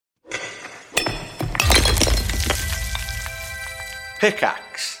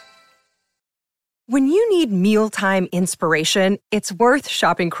Pickaxe. When you need mealtime inspiration, it's worth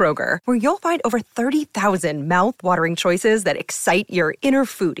shopping Kroger, where you'll find over 30,000 mouth-watering choices that excite your inner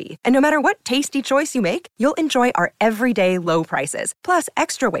foodie. And no matter what tasty choice you make, you'll enjoy our everyday low prices, plus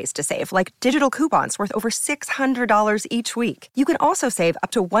extra ways to save, like digital coupons worth over $600 each week. You can also save up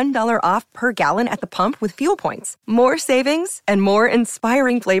to $1 off per gallon at the pump with fuel points. More savings and more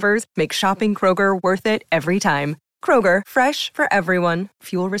inspiring flavors make shopping Kroger worth it every time. Kroger, fresh for everyone.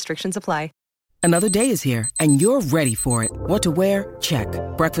 Fuel restrictions apply. Another day is here, and you're ready for it. What to wear? Check.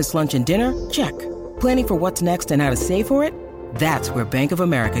 Breakfast, lunch, and dinner? Check. Planning for what's next and how to save for it? That's where Bank of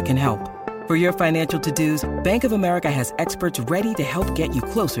America can help. For your financial to-dos, Bank of America has experts ready to help get you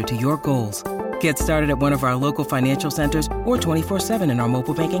closer to your goals. Get started at one of our local financial centers or 24/7 in our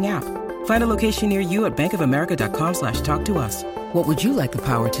mobile banking app. Find a location near you at bankofamerica.com/talktous. What would you like the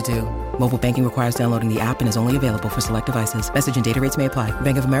power to do? Mobile banking requires downloading the app and is only available for select devices. Message and data rates may apply.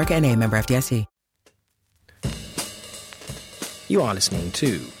 Bank of America N.A., member FDIC. You are listening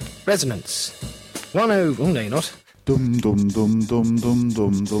to Resonance 10... Oh, no, you're not. Dum dum dum dum dum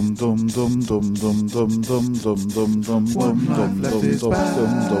dum dum dum dum dum dum dum dum dum dum dum. One life left is back.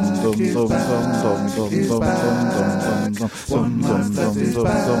 One life left is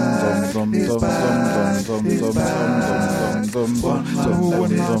back.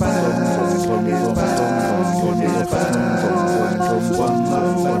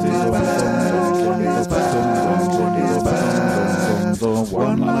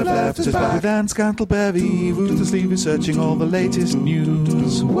 One life left is back. With Anne Scantleberry, ruthlessly researching all the latest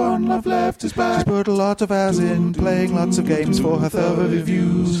news. One life left is back. She's put a lot of hours in, playing lots of games for her thorough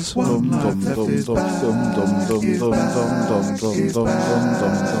reviews. One life left is back.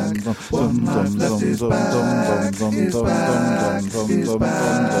 One life left is back. One life left is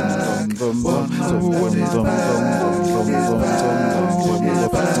back.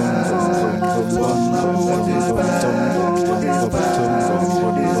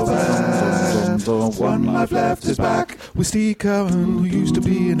 One Life Left is back with Steve Curran, who used to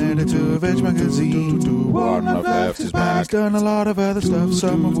be an editor of Edge magazine. One Life Left is back. He's done a lot of other stuff,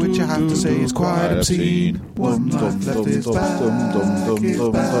 some of which I have to say is quite obscene. One Life Left is back. One Life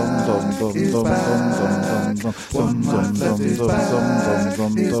Left is back. One Life Left is back.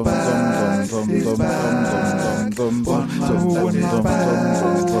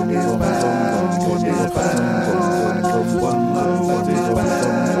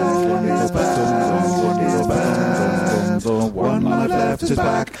 One Life Left is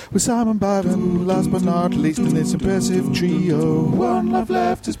back with Simon Byron, last but not least in this impressive trio. One Life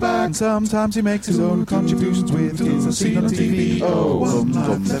Left is back, and sometimes he makes his own contributions with his scene on TV. Oh, One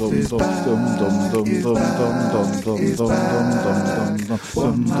Life Left is back. One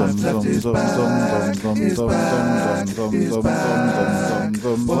Life Left is back.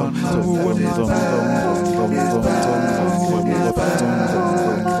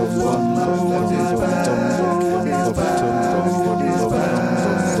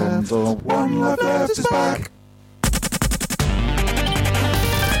 One Life Left is back.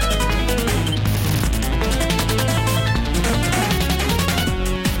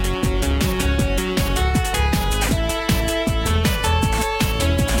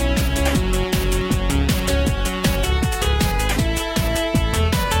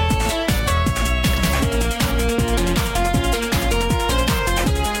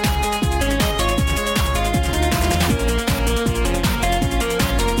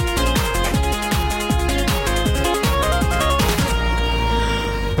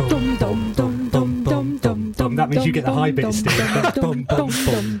 That means you get the high bit, Steve.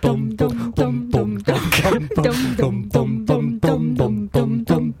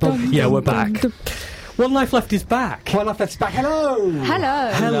 Yeah, we're back. One Life Left is back. One Life Left is back. Hello.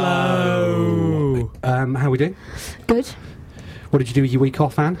 Hello. Hello. How are we doing? Good. What did you do with your week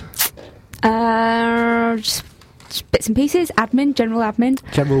off, Anne? Just bits and pieces, admin, general admin.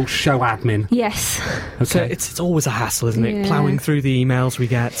 General show admin. Yes. Okay. So it's always a hassle, isn't it? Yeah. Ploughing through the emails we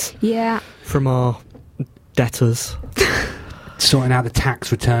get from our debtors. Sorting out the tax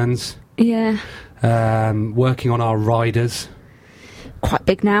returns. Yeah. Working on our riders. Quite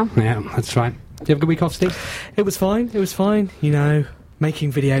big now. Yeah, that's right. Did you have a good week off, Steve? It was fine. You know,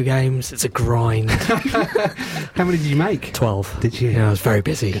 making video games, it's a grind. How many did you make? 12. Did you? Yeah, I was very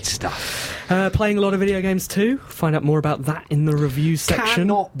busy. Good stuff. Playing a lot of video games too. Find out more about that in the review section.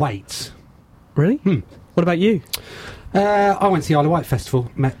 Cannot wait. Really? What about you? I went to the Isle of Wight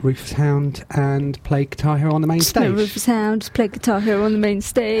Festival, met Rufus Hound, and played Guitar Hero on the main stage. Rufus Hound, played Guitar Hero on the main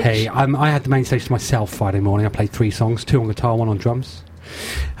stage. Hey, I had the main stage to myself Friday morning. I played 3 songs, 2 on guitar, 1 on drums.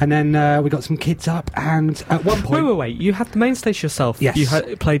 And then we got some kids up, and at one point... Wait. You had the main stage yourself. Yes. You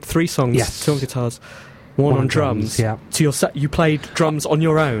played 3 songs, Yes. 2 on guitars, 1 on drums. Yeah. So you played drums on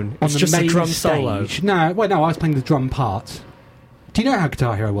your own. On It's the just main a drum stage. solo. No, I was playing the drum part. Do you know how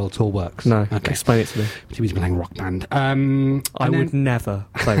Guitar Hero World Tour works? No. Okay. Explain it to me. He was playing Rock Band. I would never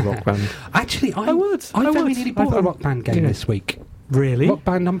play Rock Band. Actually, I would. I I very would. nearly bought a Rock Band game Yeah. this week. Really? Rock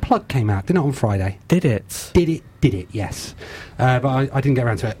Band Unplugged came out, didn't it, on Friday? Did it? Did it, yes. But I didn't get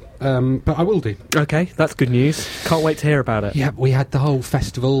around to it. But I will do. Okay, that's good news. Can't wait to hear about it. Yeah, we had the whole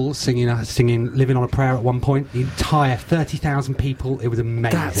festival singing Living on a Prayer at one point. The entire 30,000 people. It was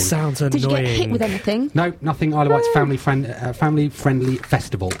amazing. That sounds annoying. Did you get hit with anything? No, nothing. Isle of Wight's family-friendly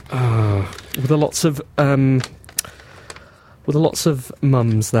festival. With lots of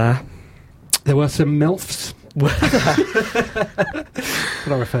mums there. There were some MILFs. What I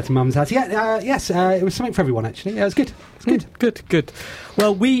refer to mums as. Yes, it was something for everyone, actually. Yeah, it was good. It was good. Good.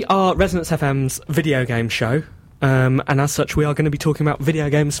 Well, we are Resonance FM's video game show, and as such, we are going to be talking about video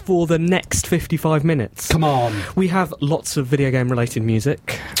games for the next 55 minutes. Come on. We have lots of video game-related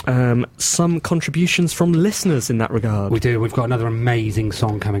music, some contributions from listeners in that regard. We do. We've got another amazing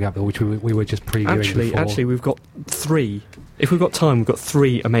song coming up, which we were just previewing before. Actually, we've got 3. If we've got time, we've got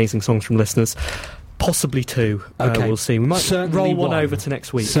 3 amazing songs from listeners. Possibly 2. Okay. We'll see. We might Certainly roll one one. over to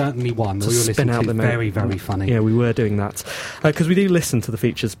next week. Certainly one. To We were spin listening out to the very, very funny. Yeah, we were doing that. Because we do listen to the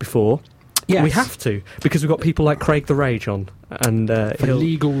features before. Yes. We have to, because we've got people like Craig the Rage on. And For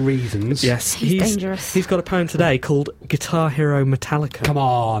legal reasons. Yes, He's dangerous. He's got a poem today called Guitar Hero Metallica. Come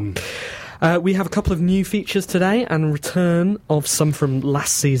on. We have a couple of new features today and a return of some from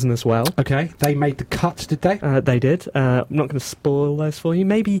last season as well. Okay, they made the cut, did they? They did. I'm not going to spoil those for you.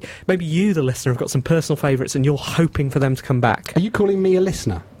 Maybe you, the listener, have got some personal favourites and you're hoping for them to come back. Are you calling me a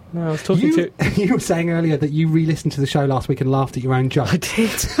listener? No, I was talking to... You were saying earlier that you re-listened to the show last week and laughed at your own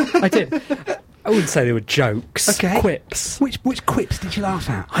jokes. I did. I wouldn't say they were jokes. Okay. Quips. Which quips did you laugh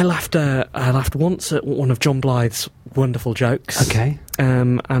at? I laughed once at one of John Blythe's wonderful jokes. Okay.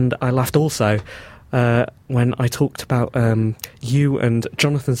 And I laughed also when I talked about you and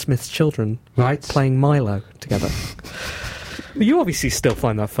Jonathan Smith's children playing Milo together. You obviously still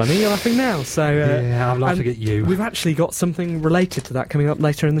find that funny. You're laughing now, so... yeah, I'm laughing at you. We've actually got something related to that coming up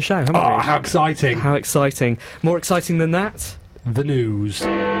later in the show, haven't we? Oh, how exciting. How exciting. More exciting than that? The news.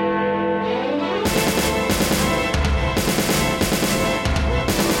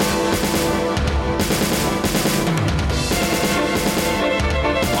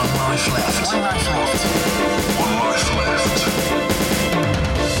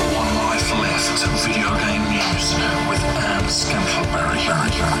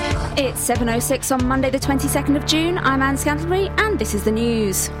 It's 7:06 on Monday the 22nd of June. I'm Anne Scantlebury and this is the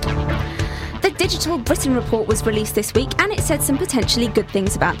news. The Digital Britain report was released this week and it said some potentially good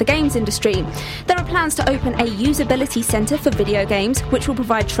things about the games industry. There are plans to open a usability centre for video games, which will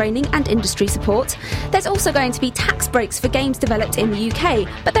provide training and industry support. There's also going to be tax breaks for games developed in the UK,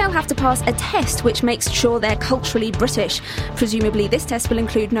 but they'll have to pass a test which makes sure they're culturally British. Presumably this test will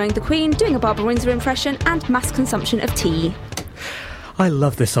include knowing the Queen, doing a Barbara Windsor impression and mass consumption of tea. I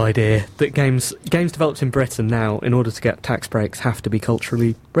love this idea that games developed in Britain now, in order to get tax breaks, have to be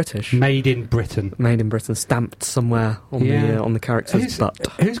culturally British. Made in Britain. Made in Britain, stamped somewhere on the character's butt.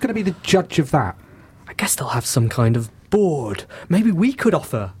 Who's going to be the judge of that? I guess they'll have some kind of board. Maybe we could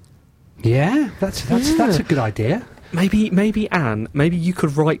offer. Yeah, that's a good idea. Maybe Anne, maybe you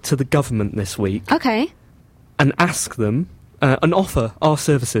could write to the government this week. Okay. And ask them and offer our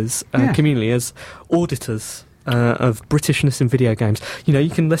services communally as auditors of Britishness in video games. You know,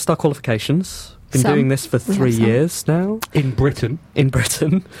 you can list our qualifications. Been doing this for 3 years now. In Britain.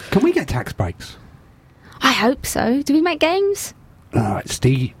 Can we get tax breaks? I hope so. Do we make games? Alright,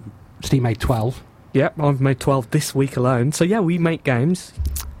 Steve made 12. Yep, I've made 12 this week alone. So yeah, we make games.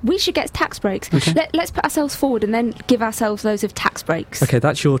 We should get tax breaks. Okay. Let's put ourselves forward and then give ourselves loads of tax breaks. Okay,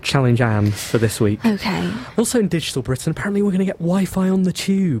 that's your challenge, Anne, for this week. Okay. Also in Digital Britain, apparently we're going to get Wi-Fi on the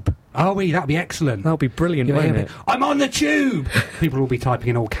tube. Oh, that'd be excellent. That'll be brilliant, won't it? I'm on the tube! People will be typing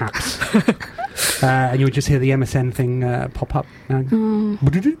in all caps. And you'll just hear the MSN thing pop up.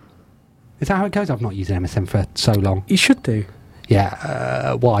 Is that how it goes? I've not used MSN for so long. You should do.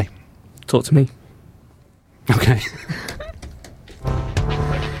 Yeah, why? Talk to me. Okay.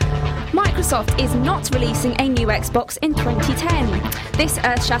 Microsoft is not releasing a new Xbox in 2010. This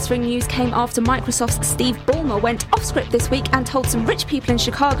earth-shattering news came after Microsoft's Steve Ballmer went off-script this week and told some rich people in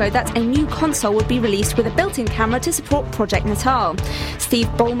Chicago that a new console would be released with a built-in camera to support Project Natal. Steve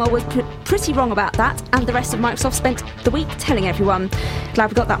Ballmer was pretty wrong about that, and the rest of Microsoft spent the week telling everyone. Glad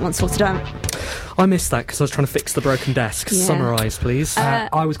we got that one sorted out. I missed that because I was trying to fix the broken desk. Yeah. Summarise, please.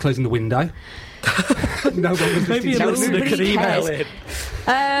 I was closing the window. No one was Maybe a listener could email it.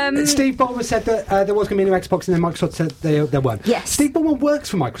 Steve Ballmer said that there was going to be a new Xbox, and then Microsoft said there weren't. Yes. Steve Ballmer works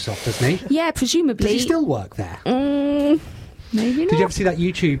for Microsoft, doesn't he? Yeah, presumably. Does he still work there? Maybe not. Did you ever see that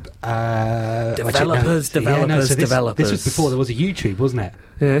YouTube? Developers. This was before there was a YouTube, wasn't it?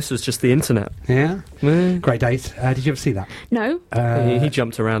 Yeah, this was just the internet. Yeah. Mm. Great days. Did you ever see that? No. He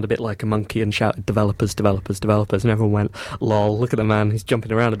jumped around a bit like a monkey and shouted, developers, developers, developers, and everyone went, lol, look at the man, he's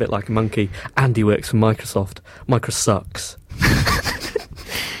jumping around a bit like a monkey, and he works for Microsoft. Micro sucks.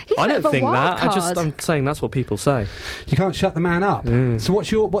 I don't think that. I'm saying that's what people say. You can't shut the man up. Mm. So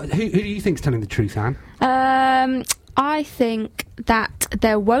who do you think's telling the truth, Anne? I think that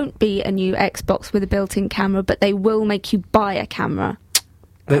there won't be a new Xbox with a built-in camera, but they will make you buy a camera.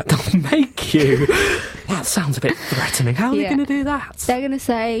 They'll make you? That sounds a bit threatening. How are they going to do that? They're going to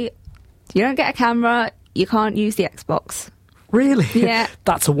say, you don't get a camera, you can't use the Xbox. Really? Yeah.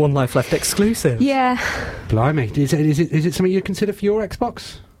 That's a One Life Left exclusive. Yeah. Blimey. Is it something you'd consider for your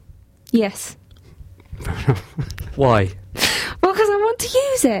Xbox? Yes. Why? Well, because I want to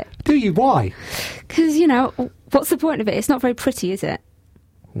use it. Do you? Why? Because, what's the point of it? It's not very pretty, is it?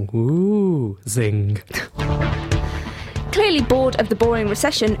 Ooh, zing. Clearly bored of the boring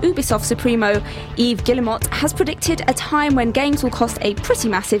recession, Ubisoft Supremo Yves Guillemot has predicted a time when games will cost a pretty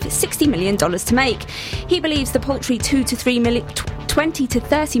massive $60 million to make. He believes the paltry $20 to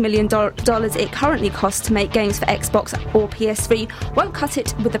 $30 million it currently costs to make games for Xbox or PS3 won't cut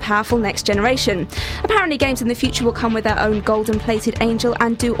it with the powerful next generation. Apparently games in the future will come with their own golden-plated angel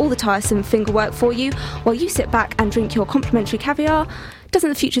and do all the tiresome finger work for you while you sit back and drink your complimentary caviar. Doesn't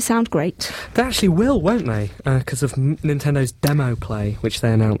the future sound great? They actually will, won't they? Because of Nintendo's demo play, which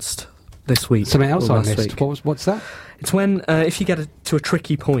they announced this week. Something else I missed. Week. What's that? It's when, if you get to a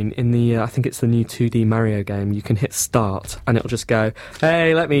tricky point in the, I think it's the new 2D Mario game, you can hit start and it'll just go,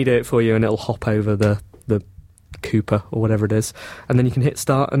 hey, let me do it for you, and it'll hop over the Koopa or whatever it is, and then you can hit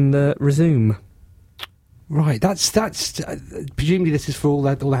start and resume. Right, that's presumably this is for all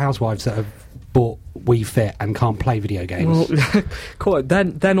the housewives that have bought Wii Fit and can't play video games. Well, quite.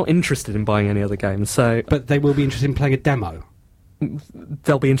 They're not interested in buying any other games, so... But they will be interested in playing a demo.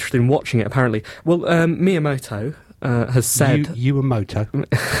 They'll be interested in watching it, apparently. Well, Miyamoto has said... Yuamoto.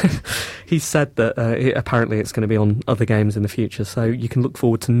 He said that apparently it's going to be on other games in the future, so you can look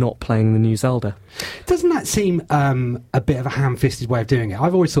forward to not playing the new Zelda. Doesn't that seem a bit of a ham-fisted way of doing it?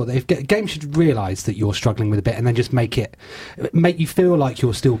 I've always thought that if games should realise that you're struggling with a bit and then just make you feel like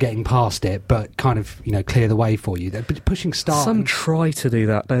you're still getting past it, but kind of, clear the way for you. They're pushing start. Some try to do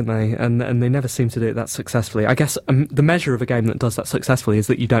that, don't they? And they never seem to do it that successfully. I guess the measure of a game that does that successfully is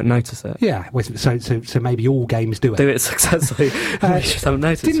that you don't notice it. Yeah, so maybe all games do it. Do it successfully. We just haven't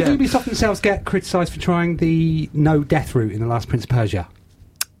noticed. Didn't Ubisoft themselves get criticised for trying the no death route in the last Prince of Persia?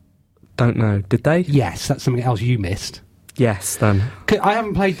 Don't know. Did they? Yes, that's something else you missed. Yes, then. I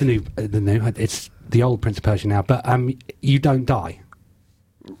haven't played the new. It's the old Prince of Persia now, but you don't die.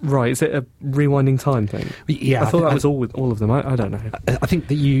 Right, is it a rewinding time thing? Yeah, I thought that was all with all of them. I don't know. I think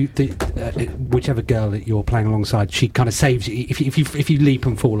that whichever girl that you're playing alongside, she kind of saves you. If you leap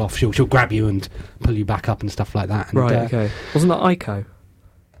and fall off, she'll grab you and pull you back up and stuff like that. And, right, okay. Wasn't that Ico?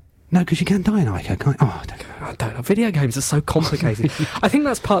 No, because you can die in Ico, can't you? Oh, I don't know. Video games are so complicated. I think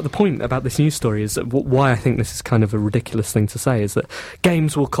that's part of the point about this news story, is that why I think this is kind of a ridiculous thing to say, is that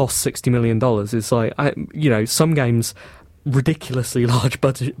games will cost $60 million. It's like, some games, ridiculously large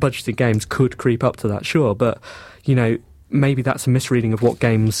budgeted games, could creep up to that, sure, but, maybe that's a misreading of what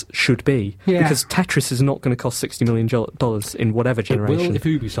games should be. Yeah. Because Tetris is not going to cost $60 million in whatever generation. It will if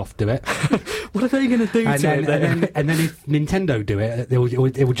Ubisoft do it. What are they going to do to it? And then if Nintendo do it, it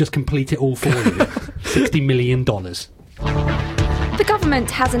will just complete it all for you. $60 million. The government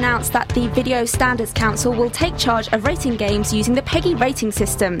has announced that the Video Standards Council will take charge of rating games using the PEGI rating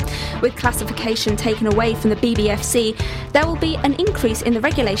system. With classification taken away from the BBFC, there will be an increase in the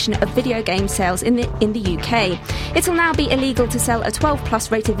regulation of video game sales in the UK. It will now be illegal to sell a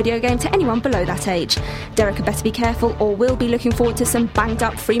 12-plus rated video game to anyone below that age. Derek had better be careful, or we'll be looking forward to some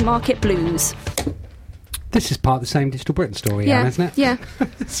banged-up free market blues. This is part of the same Digital Britain story, Anne, isn't it? Yeah.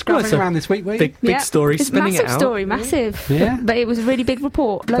 Scrapping around this week, were you? Big story, it's spinning it out. Massive story, massive. Yeah. But it was a really big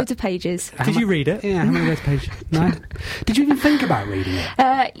report, loads of pages. Did you read it? Yeah, how many of those pages? No. Did you even think about reading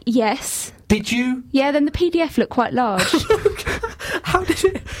it? Yes. Did you? Yeah, then the PDF looked quite large. How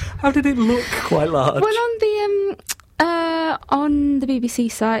did it look quite large? Well, on the BBC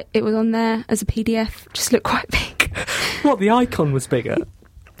site, it was on there as a PDF, just looked quite big. What, the icon was bigger?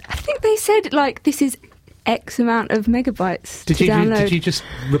 I think they said, this is X amount of megabytes Did to you download. did you just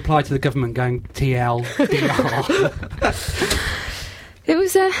reply to the government going TLDR? It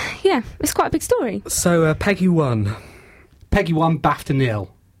was, it's quite a big story. So, Peggy won. Peggy 1, BAFTA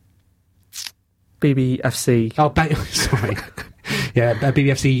nil. BBFC. Oh, sorry. Yeah,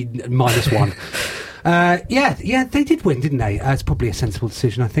 BBFC -1. Yeah, they did win, didn't they? It's probably a sensible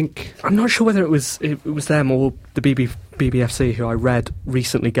decision, I think. I'm not sure whether it was them or the BBFC who I read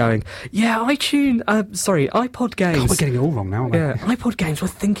recently going, iPod games. God, we're getting it all wrong now, aren't we? Yeah, iPod games, we're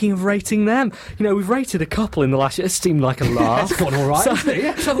thinking of rating them. You know, we've rated a couple in the last year. It seemed like a laugh. It's gone all right, hasn't it?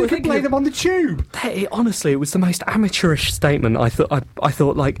 Yeah. So we could play them on the tube. Honestly, it was the most amateurish statement. I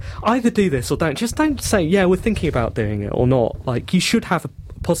thought, like, either do this or don't. Just don't say, yeah, we're thinking about doing it or not. Like, you should have a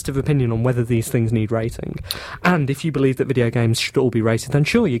positive opinion on whether these things need rating. And if you believe that video games should all be rated, then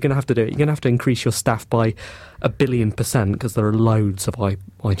sure, you're going to have to do it. You're going to have to increase your staff by 1 billion% because there are loads of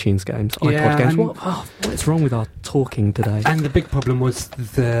iTunes games, iPod games. What's wrong with our talking today? And the big problem was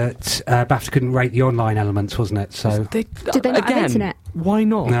that BAFTA couldn't rate the online elements, wasn't it? So Did they not have internet? Why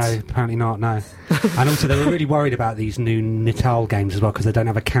not? No, apparently not, no. And also they were really worried about these new Natal games as well because they don't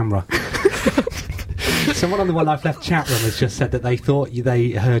have a camera. Someone on the One Life Left chat room has just said that they thought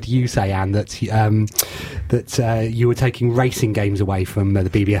they heard you say, Anne, that you were taking racing games away from the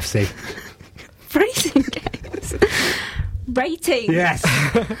BBFC. Racing games? Rating? Yes.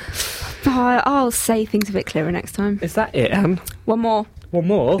 I'll say things a bit clearer next time. Is that it, Anne? One more. One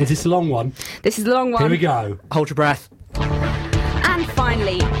more? Is this a long one? This is the long one. Here we go. Hold your breath. And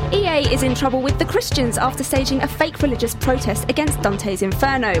finally, EA is in trouble with the Christians after staging a fake religious protest against Dante's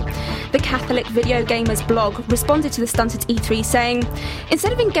Inferno. The Catholic Video Gamers blog responded to the stunt at E3 saying,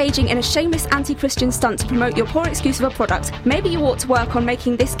 "Instead of engaging in a shameless anti-Christian stunt to promote your poor excuse of a product, maybe you ought to work on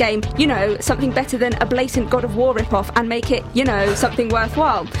making this game, something better than a blatant God of War ripoff and make it, something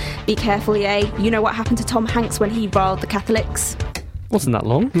worthwhile. Be careful, EA. You know what happened to Tom Hanks when he riled the Catholics." Wasn't that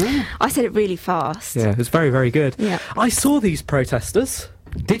long? Yeah. I said it really fast. Yeah, it was very, very good. Yeah. I saw these protesters.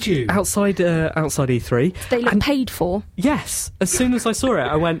 Did you? Outside E3. They look paid for. Yes. As soon as I saw it,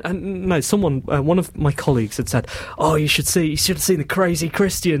 I went, one of my colleagues had said, "Oh, you should have seen the crazy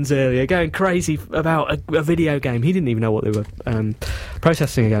Christians earlier, going crazy about a video game." He didn't even know what they were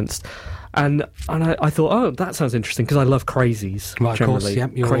protesting against. And I thought, oh, that sounds interesting, because I love crazies, right, generally.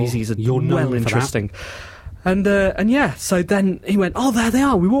 Of course, crazies are well interesting. And yeah, so then he went, "Oh, there they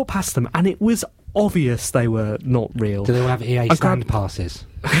are." We walked past them, and it was obvious they were not real. Do they all have EA stand passes?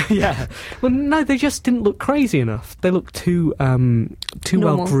 Yeah. Well, no, they just didn't look crazy enough. They looked too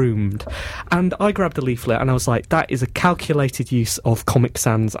well groomed. And I grabbed a leaflet and I was like, that is a calculated use of Comic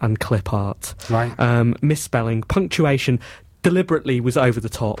Sans and clip art. Right. Misspelling, punctuation deliberately was over the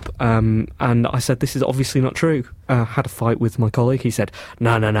top. And I said, this is obviously not true. Had a fight with my colleague. He said,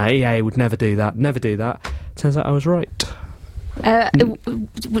 no, EA would never do that. Never do that. Turns out I was right.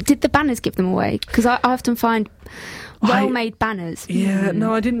 Did the banners give them away? Because I often find well-made banners. Yeah,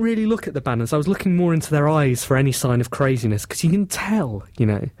 no, I didn't really look at the banners. I was looking more into their eyes for any sign of craziness, because you can tell,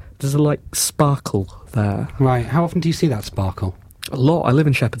 there's a, sparkle there. Right, how often do you see that sparkle? A lot. I live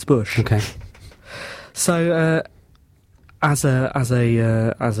in Shepherd's Bush. Okay. So, as a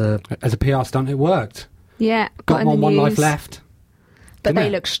PR stunt, it worked. Yeah, got one life left. But they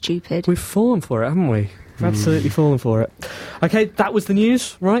look stupid. We've fallen for it, haven't we? We've absolutely fallen for it. Okay, that was the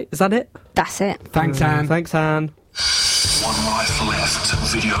news, right? Is that it? That's it. Thanks, Anne. Thanks, Anne. One Life Left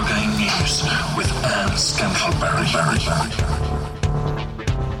video game news with Anne Scantlebury.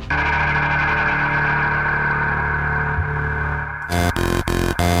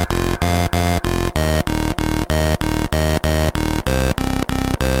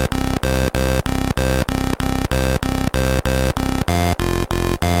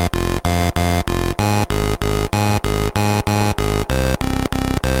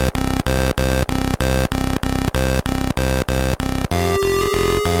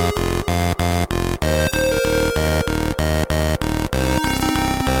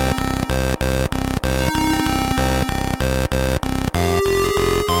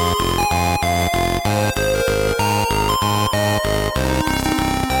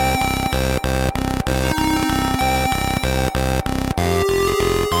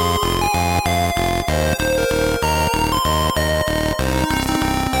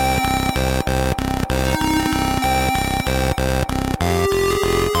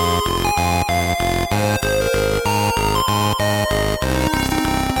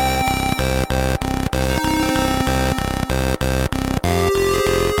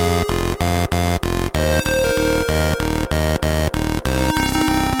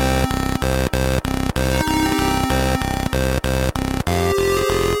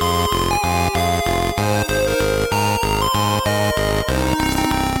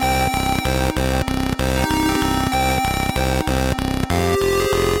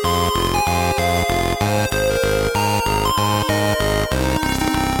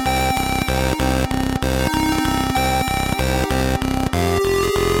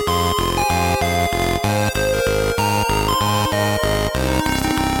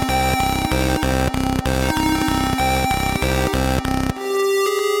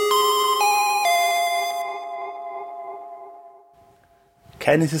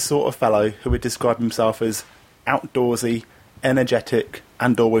 Ken is the sort of fellow who would describe himself as outdoorsy, energetic,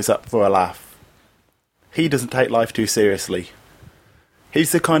 and always up for a laugh. He doesn't take life too seriously.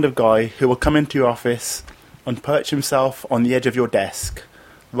 He's the kind of guy who will come into your office and perch himself on the edge of your desk,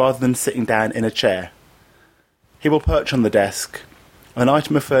 rather than sitting down in a chair. He will perch on the desk, an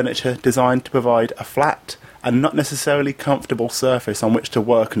item of furniture designed to provide a flat and not necessarily comfortable surface on which to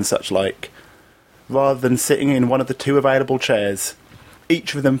work and such like, rather than sitting in one of the 2 available chairs,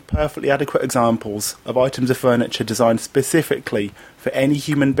 each of them perfectly adequate examples of items of furniture designed specifically for any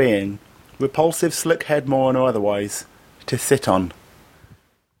human being, repulsive slick-haired moron or otherwise, to sit on.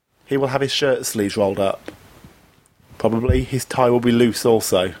 He will have his shirt sleeves rolled up. Probably his tie will be loose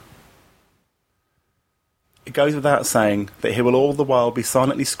also. It goes without saying that he will all the while be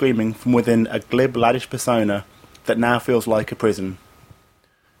silently screaming from within a glib laddish persona that now feels like a prison.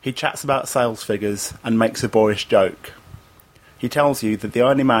 He chats about sales figures and makes a boorish joke. He tells you that the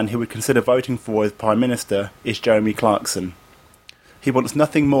only man he would consider voting for as Prime Minister is Jeremy Clarkson. He wants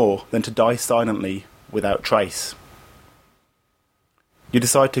nothing more than to die silently, without trace. You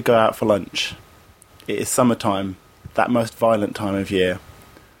decide to go out for lunch. It is summertime, that most violent time of year.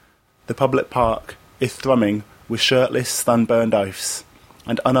 The public park is thrumming with shirtless, sunburned oafs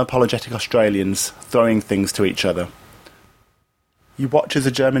and unapologetic Australians throwing things to each other. You watch as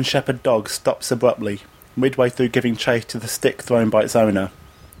a German Shepherd dog stops abruptly, midway through giving chase to the stick thrown by its owner.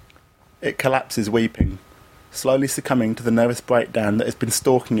 It collapses weeping, slowly succumbing to the nervous breakdown that has been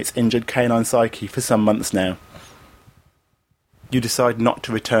stalking its injured canine psyche for some months now. You decide not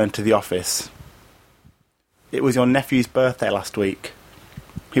to return to the office. It was your nephew's birthday last week.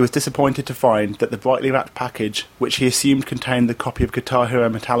 He was disappointed to find that the brightly wrapped package, which he assumed contained the copy of Guitar Hero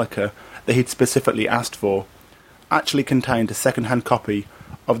Metallica that he'd specifically asked for, actually contained a second-hand copy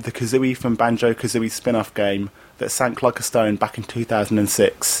of the Kazooie from Banjo-Kazooie spin-off game that sank like a stone back in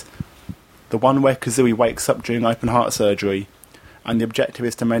 2006. The one where Kazooie wakes up during open-heart surgery, and the objective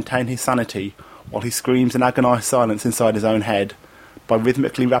is to maintain his sanity while he screams in agonised silence inside his own head by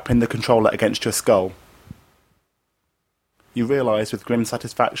rhythmically rapping the controller against your skull. You realise with grim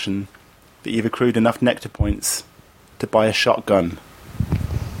satisfaction that you've accrued enough nectar points to buy a shotgun.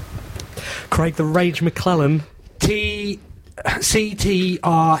 Craig the Rage McClellan. CTRM.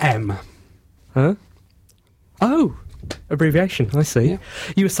 Huh? Oh, abbreviation, I see. Yeah.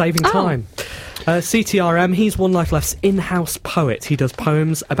 You were saving time. CTRM, he's One Life Left's in-house poet. He does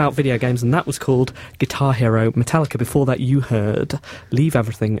poems about video games, and that was called Guitar Hero Metallica. Before that, you heard Leave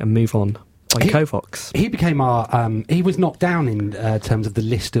Everything and Move On by Kovox. He became our... he was knocked down in terms of the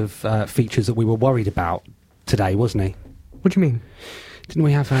list of features that we were worried about today, wasn't he? What do you mean? Didn't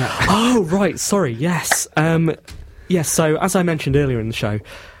we have... Oh, right, sorry, yes. Yes, so as I mentioned earlier in the show,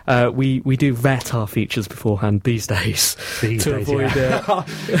 we do vet our features beforehand these days. Avoid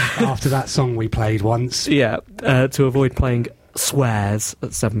after that song we played once. Yeah, to avoid playing swears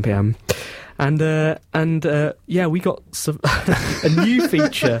at 7 p.m. And yeah, we got a new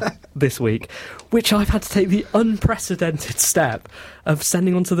feature this week, which I've had to take the unprecedented step of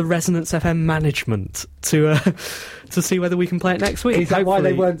sending on to the Resonance FM management to see whether we can play it next week. Is that why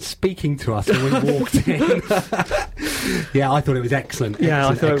they weren't speaking to us when we walked in? Yeah, I thought it was excellent. Yeah,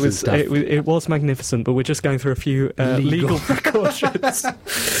 I thought it was magnificent, but we're just going through a few legal precautions.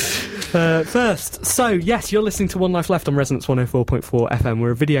 First, so yes, you're listening to One Life Left on Resonance 104.4 FM.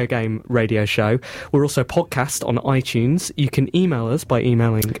 We're a video game radio show. We're also a podcast on iTunes. You can email us by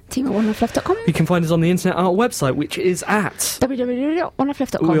emailing team@onelifeleft.com. You can find us on the internet, our website, which is at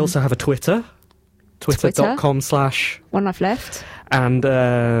www.onelifeleft.com. We also have a Twitter. Twitter.com/OneLifeLeft. And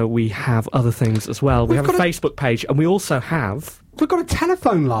we have other things as well. We have a Facebook page, and we also have... We've got a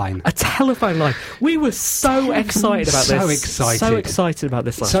telephone line. A telephone line. We were so excited about this. So excited about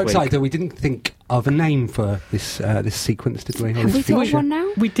this last week. So excited that we didn't think of a name for this this sequence, did we? Have we thought of one now?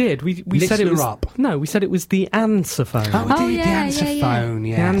 We did. We said it was... Up. No, we said it was the answer phone. Oh, we did. The answer phone,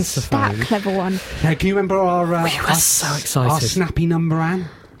 yes. The answer phone. That clever one. Now, can you remember our... we were so excited. Our snappy number, Anne?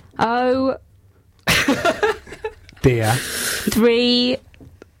 Oh... Dear. 3...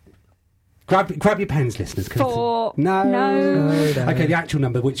 Grab your pens, listeners. 4... No. Okay, the actual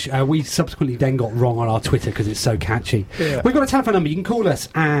number, which we subsequently then got wrong on our Twitter because it's so catchy. Yeah. We've got a telephone number. You can call us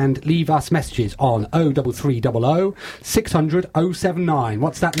and leave us messages on 03300 600 079.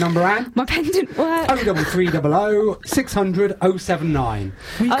 What's that number, Anne? My pen didn't work. 03300 600 079.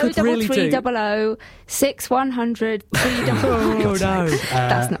 We could really do... 03300 6100 300. Oh, no.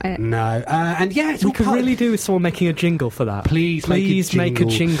 That's not it. No. And yeah, we could really do with someone making a jingle for that. Please make a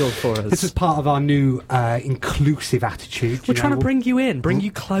jingle for us. This was part of our new inclusive attitude. We're trying to bring you in, bring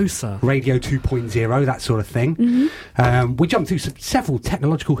you closer. Radio 2.0, that sort of thing. We jumped through several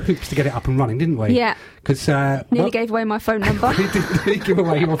technological hoops to get it up and running, didn't we? Yeah. Because nearly gave away my phone number. We did nearly give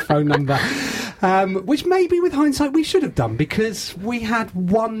away your phone number. Which maybe with hindsight we should have done, because we had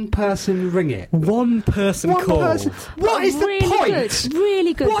one person ring it. One person call. What is the point?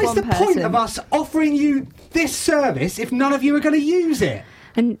 Really good. What is the point of us offering you this service if none of you are going to use it?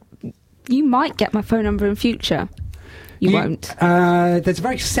 And you might get my phone number in future. You won't. There's a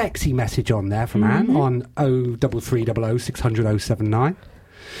very sexy message on there from Anne on 03300 600 079,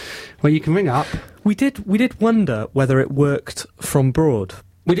 where you can ring up. We did wonder whether it worked from abroad.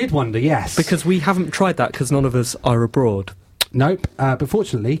 We did wonder, yes. Because we haven't tried that, because none of us are abroad. Nope. But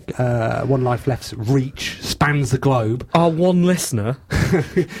fortunately, One Life Left's reach spans the globe. Our one listener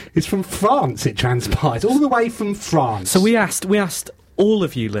is from France, it transpires. All the way from France. So we asked all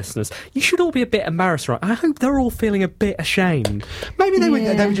of you listeners, you should all be a bit embarrassed, right? I hope they're all feeling a bit ashamed. Maybe they were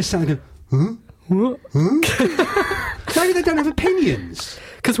just saying, huh? What? Huh? Maybe they don't have opinions.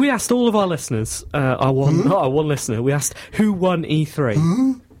 Because we asked all of our listeners, not our one listener, we asked who won E3.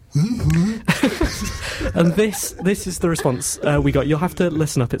 And this is the response we got. You'll have to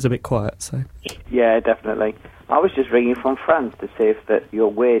listen up, it's a bit quiet. So. Yeah, definitely. I was just ringing from France to see if that your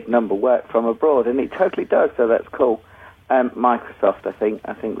weird number worked from abroad, and it totally does, so that's cool. Microsoft, I think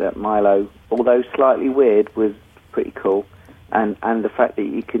that Milo, although slightly weird, was pretty cool. And the fact that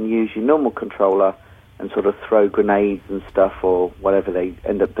you can use your normal controller and sort of throw grenades and stuff, or whatever they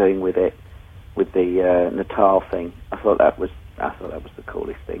end up doing with it, with the Natal thing. I thought that was the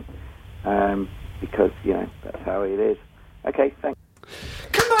coolest thing, because that's how it is. Okay, thanks.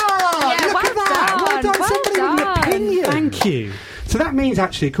 Come on! Yeah, look at that! Well done! Somebody with an opinion. Thank you. So that means,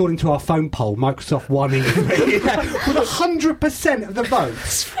 actually, according to our phone poll, Microsoft won with 100% of the votes.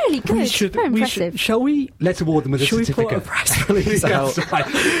 It's really good. Very impressive. Shall we? Let's award them with a certificate. Shall we put a press release out?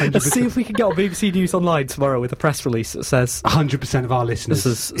 Let's see if we can get on BBC News Online tomorrow with a press release that says 100% of our listeners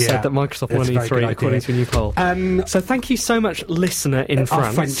said that Microsoft won E3 according to a new poll. So thank you so much, listener in France.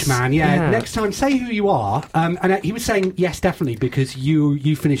 Our French man, yeah. Next time, say who you are. And he was saying yes, definitely, because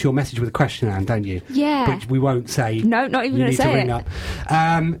you finish your message with a question, Anne, don't you? Yeah. Which we won't say. No, not even going to say it.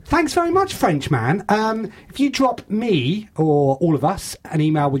 Thanks very much, Frenchman. If you drop me or all of us an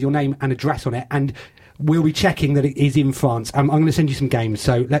email with your name and address on it, and we'll be checking that it is in France. I'm going to send you some games,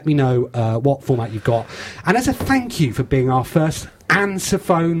 so let me know what format you've got. And as a thank you for being our first answer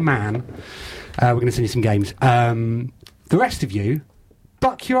phone man, we're going to send you some games. The rest of you,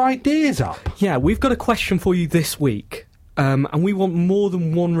 buck your ideas up. Yeah, we've got a question for you this week, and we want more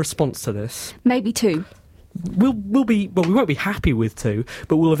than one response to this. Maybe two. We won't be happy with two,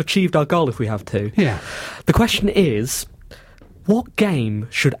 but we'll have achieved our goal if we have two. Yeah. The question is, what game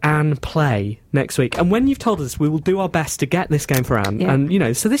should Anne play next week? And when you've told us, we will do our best to get this game for Anne. Yeah.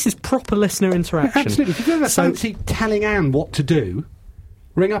 And, so this is proper listener interaction. Absolutely. If you ever fancy telling Anne what to do,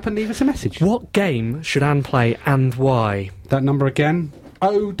 ring up and leave us a message. What game should Anne play and why? That number again,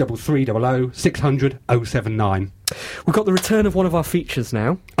 03300 600 079. We've got the return of one of our features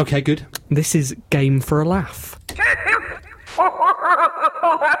now. Okay, good. This is Game for a Laugh.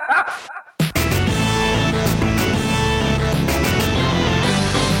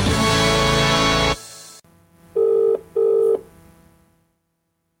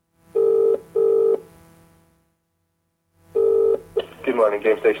 Good morning,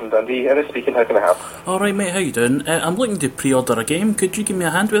 Game Station Dundee. Eric speaking, how can I help? Alright mate, how you doing? I'm looking to pre-order a game. Could you give me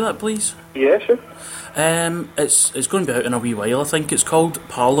a hand with that, please? Yeah, sure. It's going to be out in a wee while, I think. It's called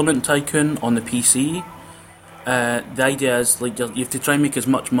Parliament Tycoon on the PC. The idea is, you have to try and make as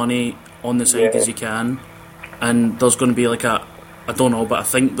much money on the side as you can. And there's going to be I don't know, but I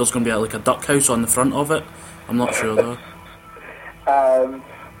think there's going to be a duck house on the front of it. I'm not sure though.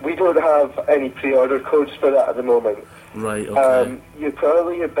 We don't have any pre-order codes for that at the moment. Right, okay.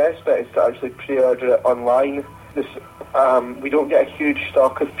 Your best bet is to actually pre-order it online. We don't get a huge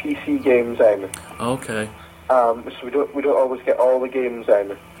stock of PC games in. Okay. So we don't always get all the games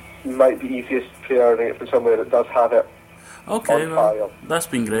in. It might be easiest pre-ordering it from somewhere that does have it. Okay, well, that's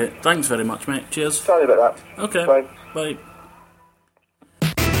been great. Thanks very much, mate. Cheers. Sorry about that. Okay. Bye. Bye.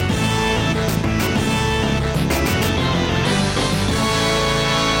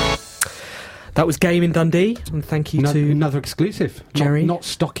 That was Game in Dundee, and thank you to another exclusive, Jerry. Not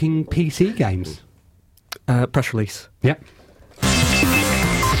stocking PC games. Press release. Yep.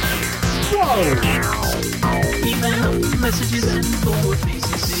 Whoa! Email messages and forward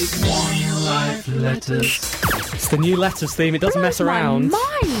pieces. One Life Letters. It's the new letters theme. It doesn't mess around.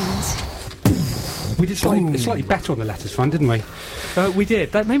 My mind. We did slightly better on the letters front, didn't we? We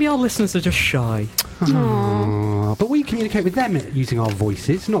did. Maybe our listeners are just shy. But we communicate with them using our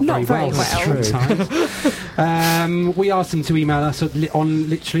voices, not very well. Sometimes. We asked them to email us on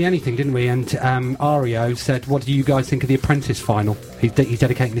literally anything, didn't we? And Ario said, what do you guys think of The Apprentice final? He's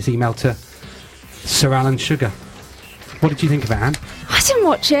dedicating this email to Sir Alan Sugar. What did you think of it, Anne? I didn't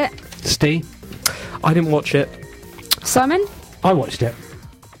watch it. Steve? I didn't watch it. Simon? I watched it.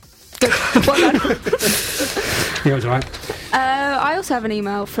 Yeah, it was alright. I also have an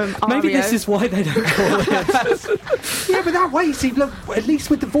email from Ario. Maybe this is why they don't call it. Yeah, but that way, see, look, at least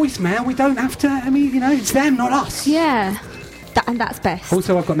with the voicemail, we don't have to, I mean, it's them, not us. Yeah. And that's best.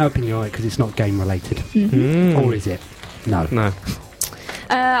 Also, I've got no opinion on it because it's not game-related. Or is it? No.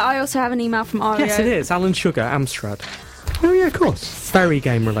 I also have an email from Ario. Yes, it is. Alan Sugar, Amstrad. Oh, yeah, of course. Very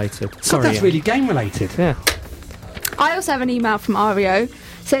game-related. Sorry, that's really game-related. Yeah. I also have an email from Ario.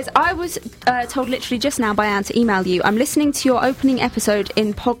 Says, I was told literally just now by Anne to email you. I'm listening to your opening episode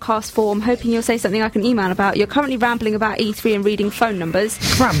in podcast form, hoping you'll say something I can email about. You're currently rambling about E3 and reading phone numbers.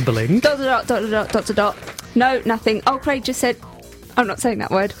 Rambling? ... No, nothing. Oh, Craig just said... I'm not saying that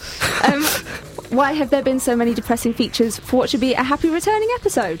word. Why have there been so many depressing features for what should be a happy returning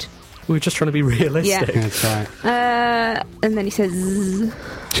episode? We were just trying to be realistic. Yeah. That's right. And then he says...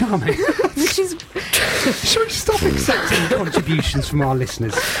 Charming. Which is... Should we stop accepting contributions from our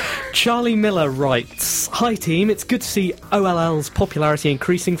listeners? Charlie Miller writes, hi team, it's good to see OLL's popularity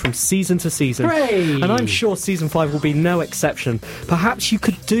increasing from season to season. Hooray! And I'm sure season 5 will be no exception. Perhaps you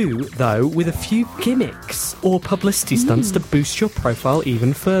could do, though, with a few gimmicks or publicity stunts to boost your profile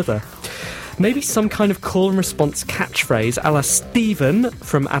even further. Maybe some kind of call and response catchphrase a la Stephen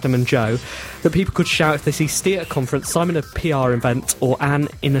from Adam and Joe that people could shout if they see Steve at a conference, Simon at a PR event, or Anne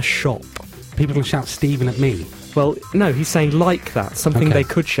in a shop. People can shout Stephen at me. Well, no, he's saying like that, something they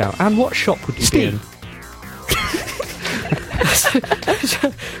could shout. And what shop would you be in? Just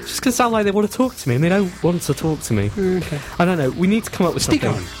going to sound like they want to talk to me, and they don't want to talk to me. Okay. I don't know, we need to come up with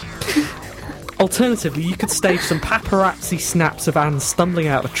something. Alternatively, you could stage some paparazzi snaps of Anne stumbling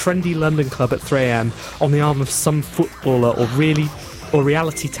out of a trendy London club at 3am on the arm of some footballer or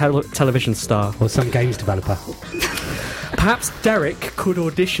reality television star. Or some games developer. Perhaps Derek could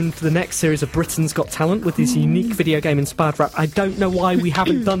audition for the next series of Britain's Got Talent with his unique video game-inspired rap. I don't know why we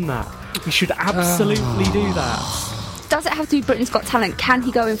haven't done that. We should absolutely do that. Does it have to be Britain's Got Talent? Can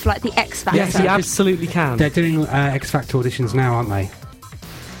he go in for, like, the X Factor? Yes, he absolutely can. They're doing X Factor auditions now, aren't they?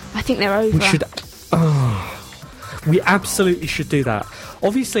 I think they're over. We should... we absolutely should do that.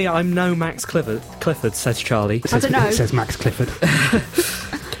 Obviously, I'm no Max Clifford, says Charlie. I don't know. It says Max Clifford.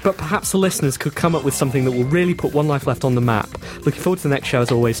 But perhaps the listeners could come up with something that will really put One Life Left on the map. Looking forward to the next show,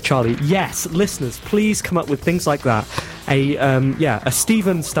 as always, Charlie. Yes, listeners, please come up with things like that. A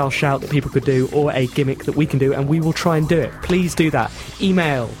Stephen-style shout that people could do, or a gimmick that we can do, and we will try and do it. Please do that.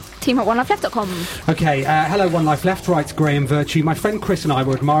 Email team@onelifeleft.com. Okay, hello One Life Left, writes Graham Virtue. My friend Chris and I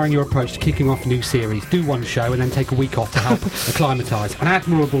were admiring your approach to kicking off a new series. Do one show and then take a week off to help acclimatise. An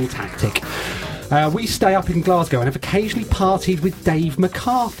admirable tactic. We stay up in Glasgow and have occasionally partied with Dave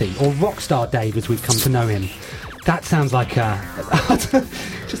McCarthy, or Rockstar Dave as we've come to know him. That sounds like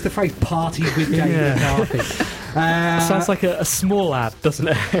just the phrase "partied with Dave McCarthy." Sounds like a small ad, doesn't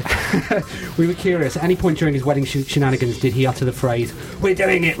it? We were curious. At any point during his wedding shenanigans, did he utter the phrase, "We're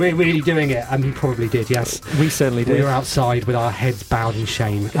doing it, we're really doing it"? And he probably did, yes. We certainly did. We were outside with our heads bowed in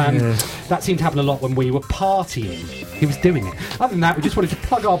shame. That seemed to happen a lot when we were partying. He was doing it. Other than that, we just wanted to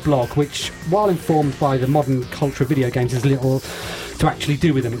plug our blog, which, while informed by the modern culture of video games, has little to actually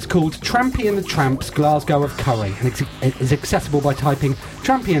do with them. It's called Trampy and the Tramps Glasgow of Curry, and it is accessible by typing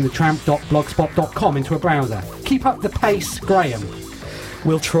trampyandthetramp.blogspot.com into a browser. Keep up the pace, Graham.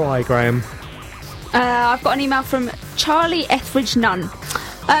 We'll try, Graham. I've got an email from Charlie Etheridge Nunn.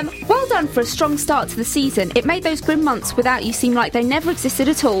 Well done for a strong start to the season. It made those grim months without you seem like they never existed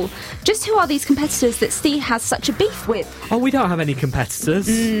at all. Just who are these competitors that Steve has such a beef with? Oh, we don't have any competitors.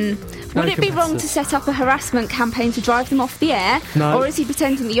 Would it be wrong to set up a harassment campaign to drive them off the air? No. Or is he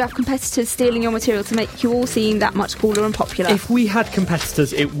pretending that you have competitors stealing your material to make you all seem that much cooler and popular? If we had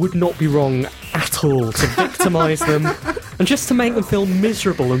competitors, it would not be wrong at all to victimise them and just to make them feel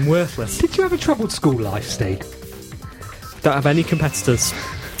miserable and worthless. Did you have a troubled school life, Steve? Don't have any competitors.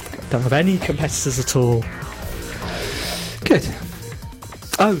 Don't have any competitors at all. Good.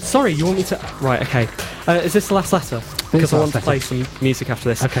 Oh, sorry, you want me to... Right, okay. Is this the last letter? Because I want to play some music after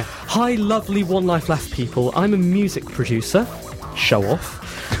this. Okay. Hi, lovely One Life Left people. I'm a music producer. Show off.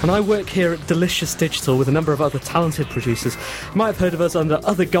 And I work here at Delicious Digital with a number of other talented producers. You might have heard of us under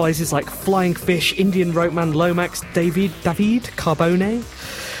other guises like Flying Fish, Indian Ropeman, Lomax, David Carbone.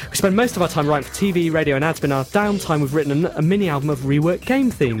 We spend most of our time writing for TV, radio and ads, but in our downtime we've written a mini-album of reworked game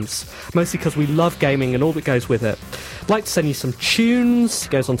themes, mostly because we love gaming and all that goes with it. I'd like to send you some tunes. He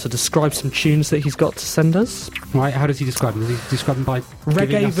goes on to describe some tunes that he's got to send us. Right, how does he describe them? Does he describe them by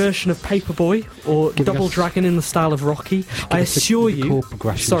reggae version of Paperboy or Double Dragon in the style of Rocky? I assure you...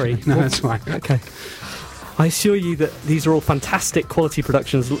 Sorry. No, that's right. Okay. I assure you that these are all fantastic quality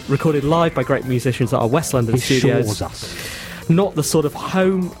productions recorded live by great musicians at our West London studios. Not the sort of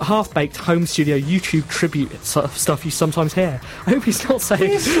half-baked home studio YouTube tribute sort of stuff you sometimes hear. I hope he's not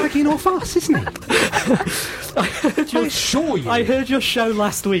saying... He's slagging off us, isn't he? I heard your show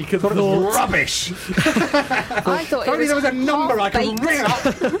last week and thought... It was rubbish! I thought Only there was a number I could ring up.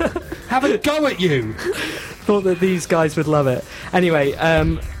 Have a go at you. Thought that these guys would love it. Anyway,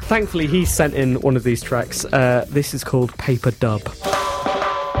 thankfully he sent in one of these tracks. This is called Paper Dub.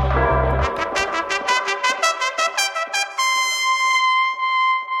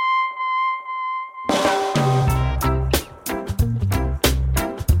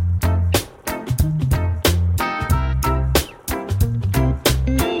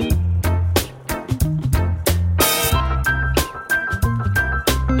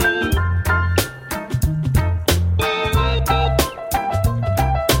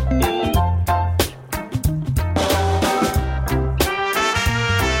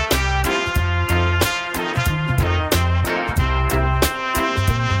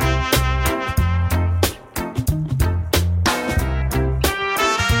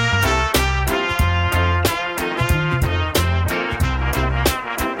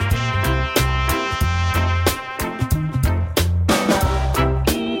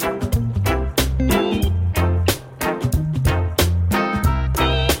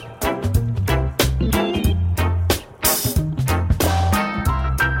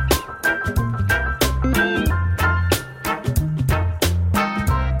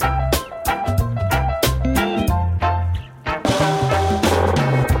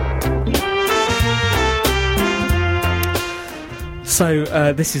 So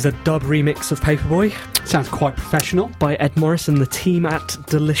this is a dub remix of Paperboy. Sounds quite professional. By Ed Morris and the team at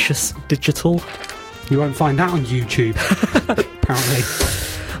Delicious Digital. You won't find that on YouTube,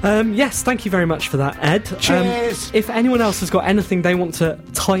 apparently. Yes, thank you very much for that, Ed. Cheers! If anyone else has got anything they want to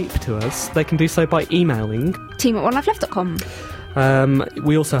type to us, they can do so by emailing team@onelifeleft.com.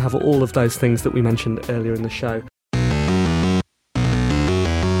 We also have all of those things that we mentioned earlier in the show.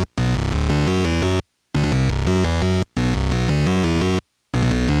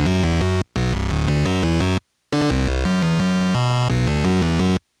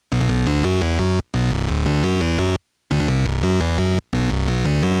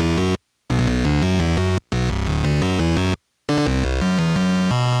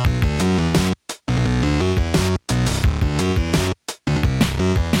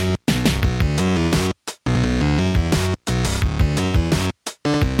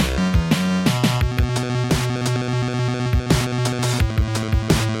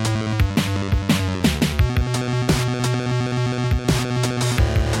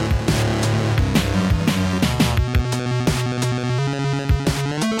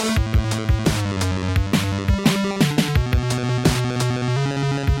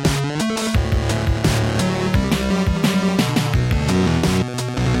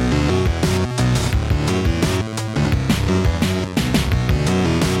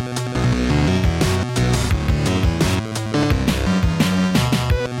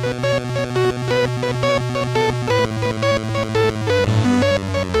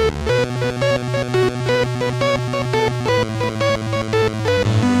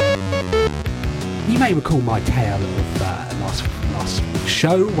 may recall my tale of last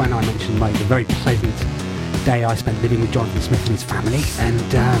show when I mentioned the very pleasant day I spent living with Jonathan Smith and his family, and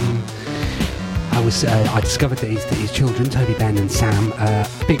I discovered that his children, Toby, Ben and Sam,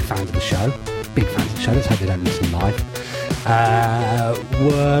 big fans of the show. Let's hope they don't listen live.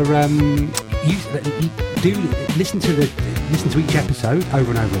 Do listen to each episode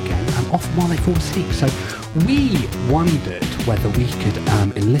over and over again, and often while they fall asleep. So we wondered whether we could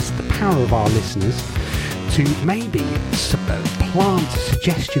enlist the power of our listeners to maybe plant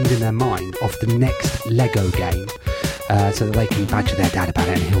suggestions in their mind of the next Lego game, so that they can badger their dad about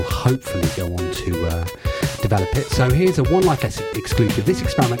it, and he'll hopefully go on to develop it. So here's a One Life exclusive. This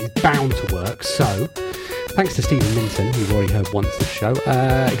experiment is bound to work, so thanks to Stephen Minton, who you've already heard once this show.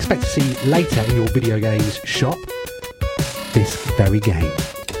 Expect to see later in your video games shop this very game.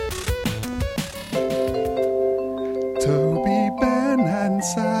 Toby, Ben and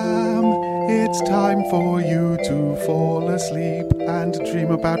Sam, it's time for you to fall asleep and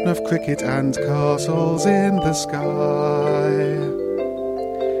dream about Nerf cricket and castles in the sky.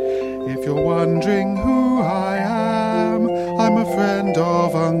 If you're wondering who I am, I'm a friend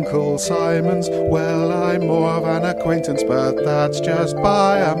of Uncle Simon's. Well, I'm more of an acquaintance, but that's just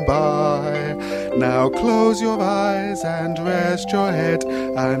by and by. Now close your eyes and rest your head,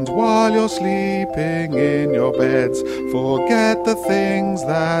 and while you're sleeping in your beds, forget the things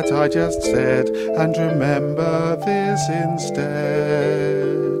that I just said, and remember this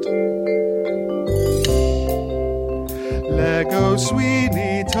instead. Lego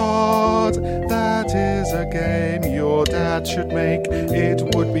Sweeney Todd, that is a game your dad should make. It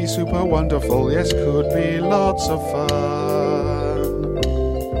would be super wonderful, yes, could be lots of fun.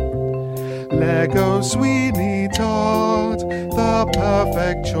 Lego Sweeney Todd, the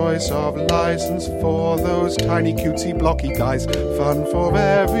perfect choice of license for those tiny cutesy blocky guys. Fun for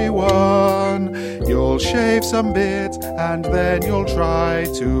everyone. You'll shave some bits and then you'll try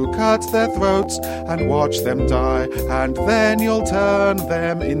to cut their throats and watch them die, and then you'll turn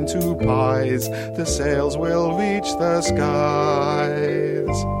them into pies. The sails will reach the skies.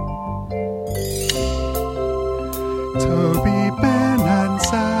 Toby, Ben and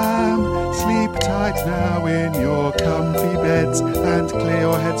Sam, sleep tight now in your comfy beds and clear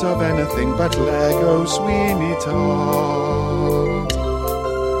your heads of anything but Lego Sweeney Todd.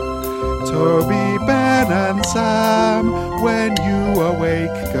 Toby, Ben and Sam, when you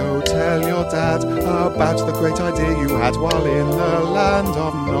awake, go tell your dad about the great idea you had while in the land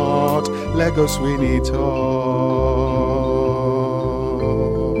of Nod. Lego Sweeney Todd.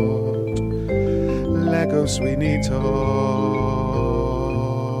 Lego Sweeney Todd.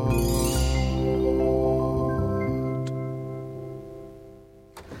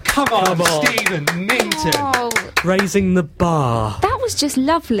 Come on, Stephen Minton. Oh, Raising the bar. that was just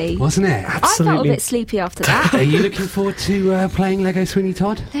lovely. Wasn't it? I felt a Absolutely. bit sleepy after that. Are you looking forward to playing Lego Sweeney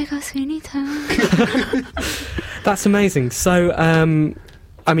Todd? Lego Sweeney Todd. That's amazing. So,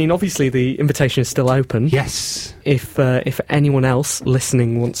 I mean, obviously the invitation is still open. Yes. If anyone else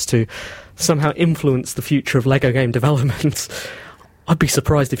listening wants to somehow influence the future of Lego game development, I'd be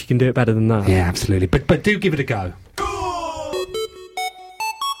surprised if you can do it better than that. Yeah, absolutely. But do give it a go.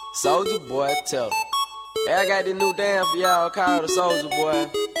 Soldier Boy, tell him. Hey, I got this new dance for y'all called the Soldier Boy.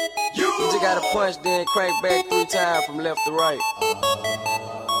 You just gotta punch, then crank back 3 times from left to right.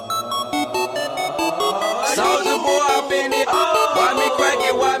 Soldier Boy, up in it. Why me crank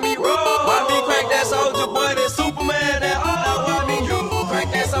it? Why me roll? Why me crank that Soldier Boy? That Superman, that now why me you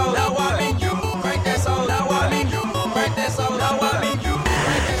crank that Soldier? Now why me you crank that Soldier? Now why me you crank that Soldier? Now why me you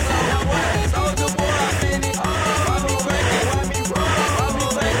crank that Soldier? Now why Soldier Boy, up in it. Why me crank it? Why me roll? Why me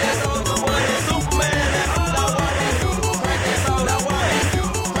crank that Soldier Boy? That Superman, that now why me you crank that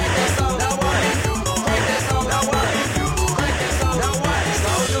Soldier? Now why me you crank that Soldier? Now why me you crank that Soldier? Now why me you crank that Soldier? Now why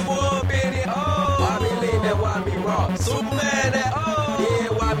Soldier Boy, up in it. Why me lean that? Why me rock? Superman, that yeah.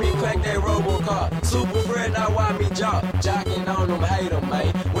 Why me crank that RoboCop? Super friend, now why me jock? Jocking on them, hate them,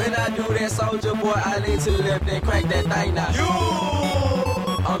 mate. When I do that, Soldier Boy, I lean to the left and crank that thing now.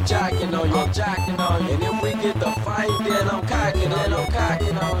 I'm jocking on you, I'm jocking on you. And if we get the fight, then I'm cocking on you, I'm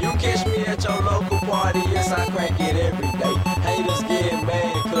cocking on you. You catch me at your local party, yes, I crank it every day. Haters get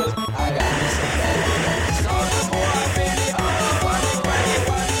mad, cause I got me some bad. Soldier Boy, I been it. Why me crank it,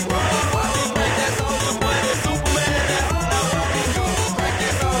 why me roll? Why me crank that Soldier Boy, that Superman, that why me you crank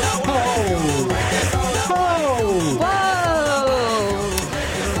that Soldier? Why me you crank that Soldier? Whoa!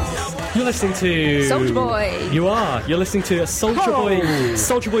 You're listening to Soldier Boy. You are. You're listening to a Soldier Boy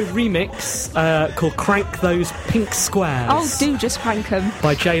remix called "Crank Those Pink Squares." Oh, do just crank them.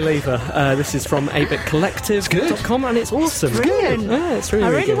 By Jay Lever. This is from 8bitcollective.com and it's awesome. Brilliant. Yeah, it's really, I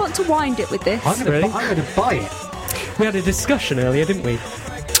really good. want to wind it with this. I'm going to buy it. We had a discussion earlier, didn't we?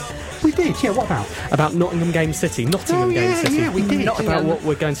 We did, yeah. What about? About Nottingham Game City. Nottingham Game City. Yeah, we did. About what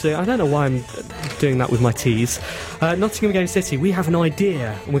we're going to do. I don't know why I'm doing that with my T's. Nottingham Game City, we have an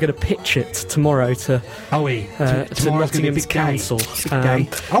idea and we're going to pitch it tomorrow to Nottingham's council.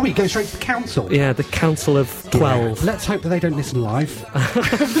 Oh, we go straight to the council? Yeah, the Council of 12. Yeah. Let's hope that they don't listen live.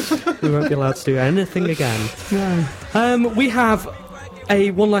 We won't be allowed to do anything again. No. We have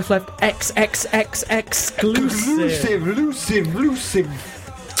a One Life Left XXX exclusive. Exclusive.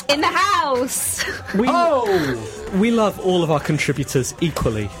 In the house! We love all of our contributors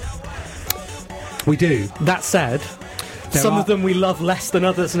equally. We do. That said, some of them we love less than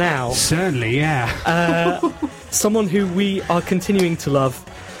others now. Certainly, yeah. Someone who we are continuing to love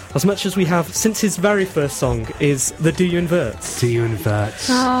as much as we have since his very first song is the Do You Inverts. Do You Inverts.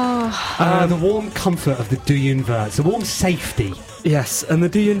 Oh. The warm comfort of the Do You Inverts. The warm safety. Yes, and the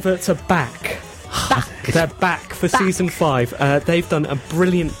Do You Inverts are back. They're back for season 5. They've done a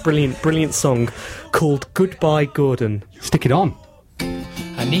brilliant song called Goodbye Gordon. Stick it on.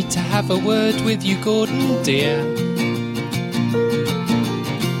 I need to have a word with you, Gordon, dear.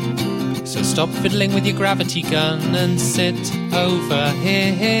 So stop fiddling with your gravity gun and sit over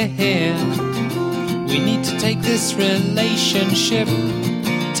here. We need to take this relationship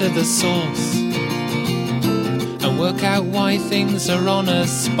to the source and work out why things are on a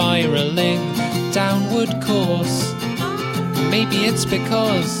spiraling downward course. Maybe it's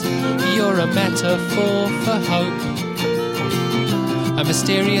because you're a metaphor for hope, a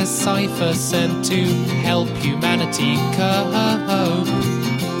mysterious cipher sent to help humanity cope.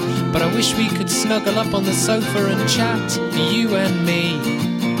 But I wish we could snuggle up on the sofa and chat, you and me,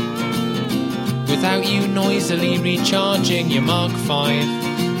 without you noisily recharging your Mark V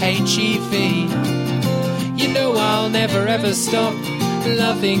HEV. You know I'll never ever stop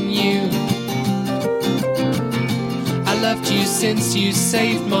loving you. I loved you since you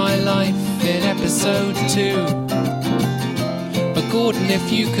saved my life in episode 2. But Gordon,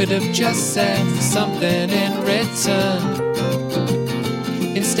 if you could have just said something in return,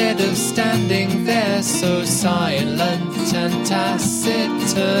 instead of standing there so silent and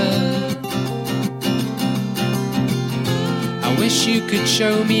taciturn. I wish you could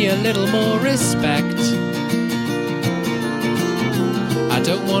show me a little more respect. I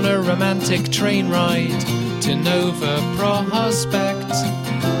don't want a romantic train ride to Nova Prospect.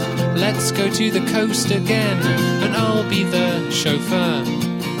 Let's go to the coast again and I'll be the chauffeur.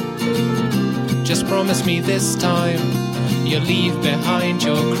 Just promise me this time you'll leave behind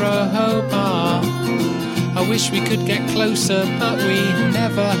your crowbar. I wish we could get closer, but we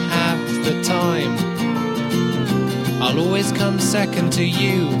never have the time. I'll always come second to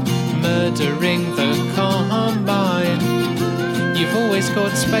you, murdering the combine. You've always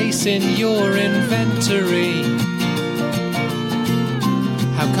got space in your inventory.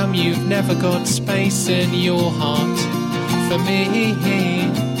 How come you've never got space in your heart for me?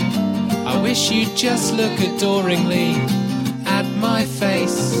 I wish you'd just look adoringly at my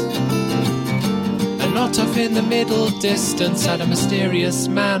face and not off in the middle distance at a mysterious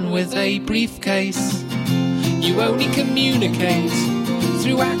man with a briefcase. You only communicate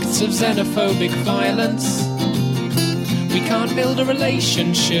through acts of xenophobic violence. We can't build a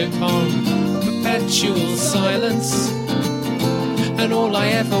relationship on perpetual silence. And all I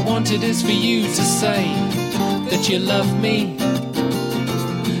ever wanted is for you to say that you love me.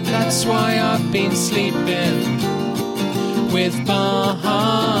 That's why I've been sleeping with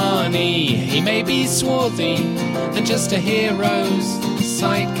Barney. He may be swarthy and just a hero's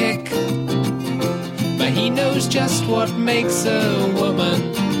sidekick, but he knows just what makes a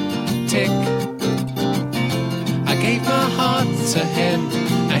woman tick. I gave my heart to him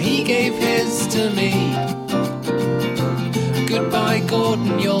and he gave his to me. Goodbye,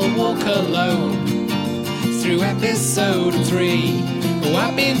 Gordon, you'll walk alone through episode 3. Oh,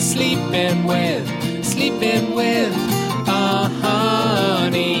 I've been sleeping with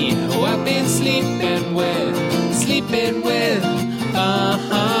Barney. Oh, I've been sleeping with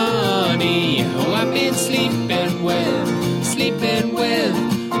Barney. Oh, I've been sleeping with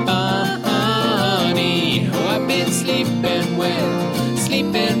Barney. Oh, I've been sleeping with Barney. Oh, I've been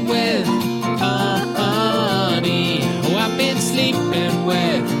sleeping with Barney. Oh, I've been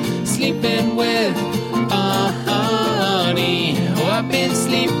sleeping with Barney. Oh, I've been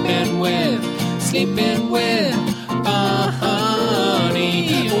sleeping with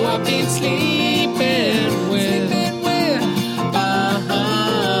Barney. Oh, I've been sleeping with Barney.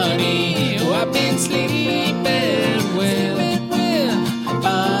 Oh, I've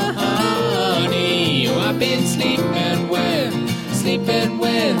been sleeping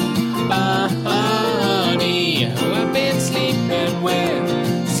with Barney. Oh, I've been sleeping with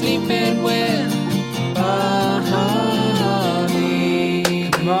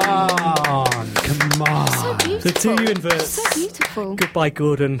Barney. Come on. So beautiful. The two inverts. So beautiful. Goodbye,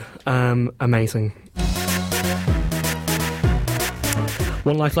 Gordon. Amazing.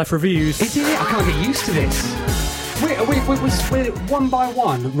 One Life Left reviews. Isn't it? I can't get used to this. We're one by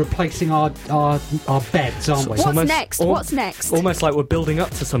one replacing our beds, aren't we? What's next? What's next? Almost like we're building up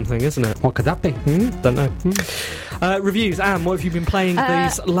to something, isn't it? What could that be? Don't know. Reviews. Anne, what have you been playing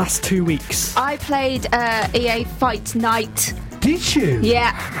these last 2 weeks? I played EA Fight Night. Did you?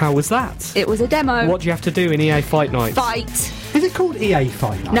 Yeah. How was that? It was a demo. What do you have to do in EA Fight Night? Fight. Is it called EA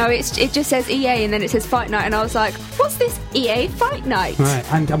Fight Night? No, it just says EA and then it says Fight Night, and I was like, what's this EA Fight Night? Right,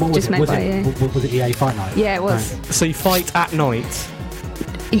 and what was Just it? made by EA. Was it EA Fight Night? Yeah, it was. Right. So you fight at night?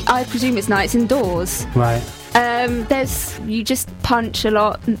 I presume it's night. It's indoors. Right. You just punch a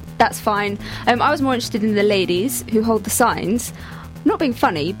lot. That's fine. I was more interested in the ladies who hold the signs. Not being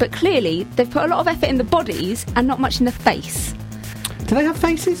funny, but clearly they've put a lot of effort in the bodies and not much in the face. Do they have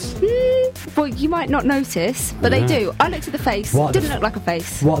faces? Well, you might not notice, but they do. I looked at the face. What are Didn't the look like a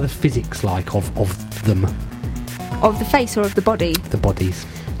face. What are the physics like of them? Of the face or of the body? The bodies.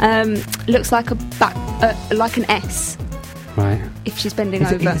 Looks like like an S. Right. If she's bending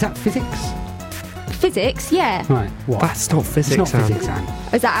over. Is that physics? Physics, yeah. Right. What? That's not physics. It's not physics, Anne. Oh,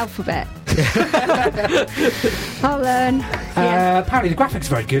 is that alphabet? I'll learn. Apparently the graphics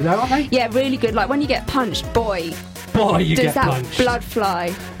are very good, though, aren't they? Yeah, really good. Like when you get punched, boy, you does get that punched. blood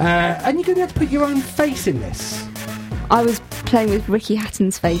fly. And you're going to have to put your own face in this. I was playing with Ricky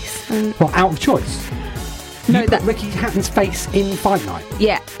Hatton's face. What, out of choice? No, you put Ricky Hatton's face in Fight Night?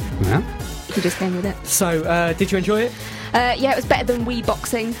 Yeah. Yeah. He just came with it. So, did you enjoy it? Yeah, it was better than Wii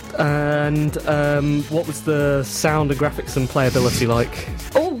Boxing. And what was the sound and graphics and playability like?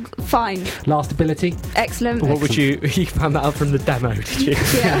 Oh, fine. Last ability? Excellent. What would you found that out from the demo, did you?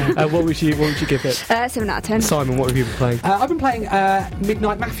 Yeah. What would you give it? 7 out of 10. Simon, what have you been playing? I've been playing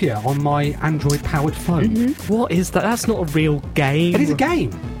Midnight Mafia on my Android-powered phone. Mm-hmm. What is that? That's not a real game. It is a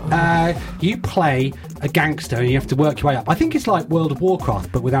game. You play a gangster and you have to work your way up. I think it's like World of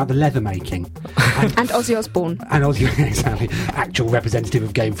Warcraft, but without the leather making. And Ozzy Osbourne. And Ozzy, exactly. Actual representative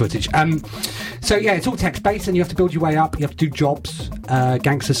of game footage. So yeah, it's all text-based and you have to build your way up. You have to do jobs,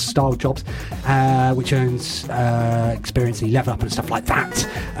 gangster-style jobs, which earns experience and you level up and stuff like that.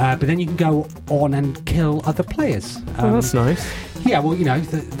 But then you can go on and kill other players. That's nice. Yeah, well, you know,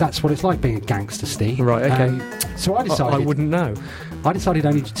 that's what it's like being a gangster, Steve. Right, okay. So I decided... I wouldn't know. I decided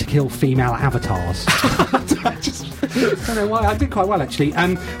only to kill female avatars. I don't know why. I did quite well, actually.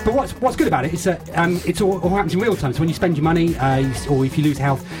 But what's good about it is that it's all happens in real time. So when you spend your money, or if you lose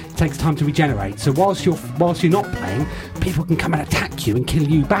health, it takes time to regenerate. So whilst you're not playing, people can come and attack you and kill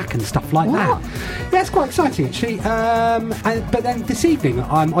you back and stuff like that. Yeah, it's quite exciting, actually. But then this evening,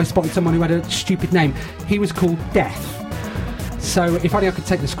 I spotted someone who had a stupid name. He was called Death. So if only I could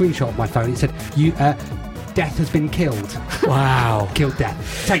take the screenshot of my phone, it said, Death has been killed. Wow. Killed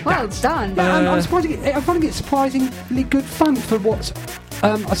Death. Take well that. Well done. I'm finding it surprisingly good fun for what's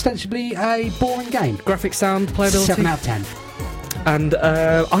ostensibly a boring game. Graphic, sound, playability? 7 out of 10. And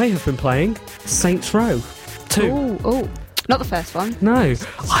I have been playing Saints Row 2. Oh. Not the first one. No.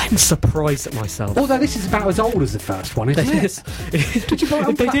 I'm surprised at myself. Although this is about as old as the first one, isn't it? Did you buy it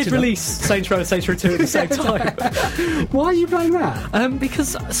on They did Platinum? release Saints Row and Saints Row 2 at the same time. Why are you playing that?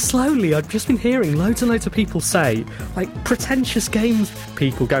 Because slowly I've just been hearing loads and loads of people say, like pretentious games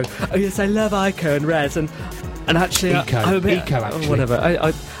people go, oh yes, I love Ico and Res and actually Eco, actually. whatever.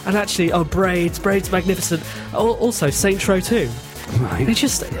 And actually, Braid's magnificent. Also Saints Row 2. Right. They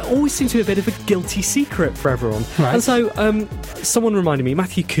just always seem to be a bit of a guilty secret for everyone. Right. And so someone reminded me,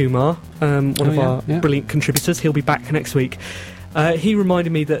 Matthew Kumar, one of our brilliant contributors, he'll be back next week. He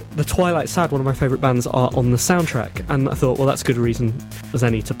reminded me that the Twilight Sad, one of my favourite bands, are on the soundtrack, and I thought, well, that's a good reason as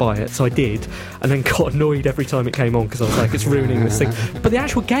any to buy it, so I did, and then got annoyed every time it came on because I was like, it's ruining this thing. But the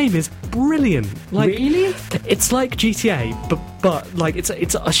actual game is brilliant. Like, really? It's like GTA, but like it's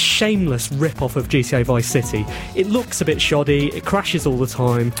a shameless rip-off of GTA Vice City. It looks a bit shoddy, it crashes all the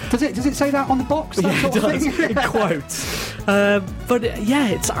time. Does it say that on the box? Yeah, it does. In quotes. But yeah,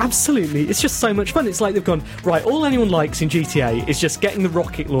 it's just so much fun. It's like they've gone, right, all anyone likes in GTA is just getting the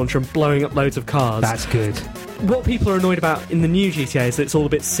rocket launcher and blowing up loads of cars. That's good. What people are annoyed about in the new GTA is that it's all a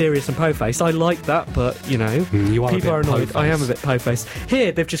bit serious and po-faced. I like that, but, you know, people are annoyed. Po-faced. I am a bit po-faced.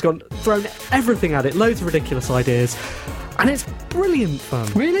 Here, they've just thrown everything at it, loads of ridiculous ideas, and it's brilliant fun.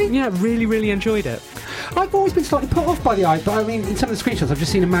 Really? Yeah, really, really enjoyed it. I've always been slightly put off by the eye, but I mean, in some of the screenshots, I've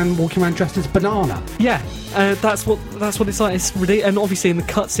just seen a man walking around dressed as Banana. Yeah, that's what it's like. It's ridiculous. And obviously, in the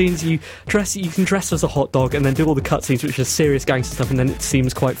cutscenes, you can dress as a hot dog, and then do all the cutscenes, which are serious gangster stuff, and then it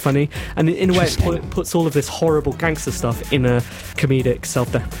seems quite funny. And in a way, it puts all of this horrible gangster stuff in a comedic,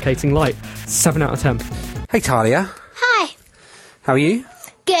 self-deprecating light. 7 out of 10. Hey, Talia. Hi. How are you?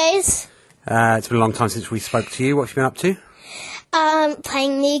 Good. It's been a long time since we spoke to you. What have you been up to?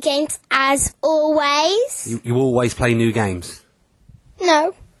 Playing new games as always. You always play new games?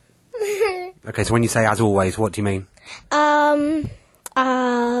 No. Okay, so when you say as always, what do you mean?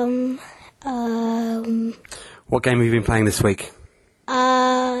 What game have you been playing this week?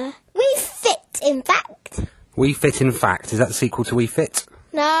 We Fit, in fact. We Fit, in fact. Is that the sequel to We Fit?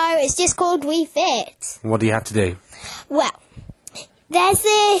 No, it's just called We Fit. What do you have to do? Well, there's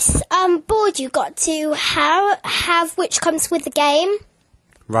this board you got to have which comes with the game.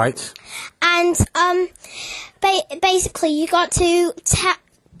 Right. And basically you got to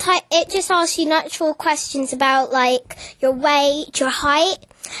it just asks you natural questions about like your weight, your height,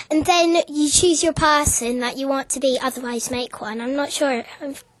 and then you choose your person that you want to be, otherwise make one. I'm not sure.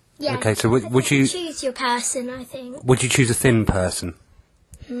 Yeah. Okay, so would you choose your person, I think. Would you choose a thin person?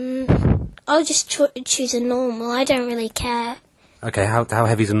 I'll just choose a normal. I don't really care. Okay, how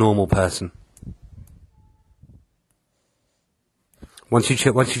heavy is a normal person? Once you've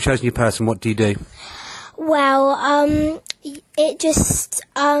chosen your person, what do you do? Well, it just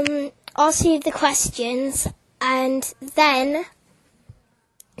asks you the questions and then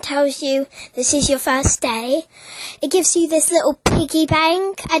tells you this is your first day. It gives you this little piggy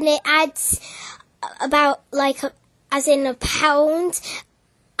bank and it adds about as in a pound,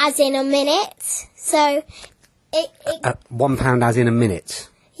 as in a minute. So it £1 as in a minute?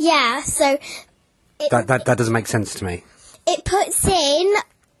 Yeah, so that doesn't make sense to me. It puts in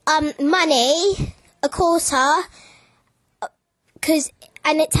money, a quarter,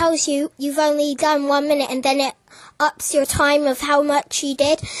 and it tells you you've only done 1 minute, and then it ups your time of how much you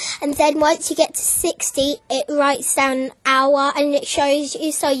did, and then once you get to 60, it writes down an hour, and it shows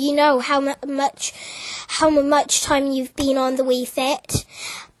you so you know how much time you've been on the Wii Fit.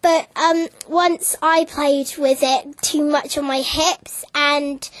 But once I played with it too much on my hips,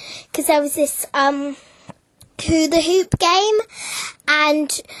 and because there was this hula hoop game,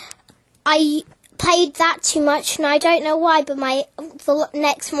 and I played that too much, and I don't know why, but the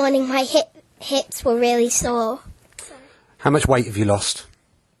next morning my hips were really sore. How much weight have you lost?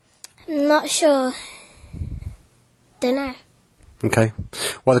 Not sure. Don't know. Okay.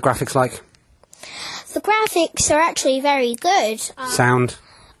 What are the graphics like? The graphics are actually very good. Sound?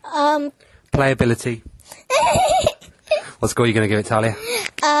 Playability? What score are you going to give it, Talia?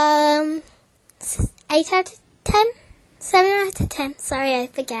 8 out of 10? 7 out of 10. Sorry, I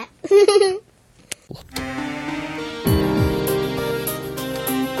forget.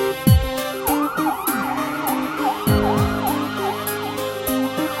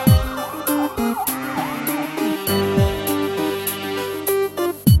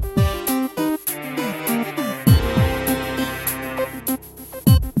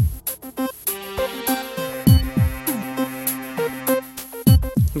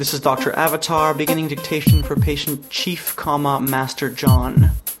 This is Dr. Avatar, beginning dictation for patient Chief, Master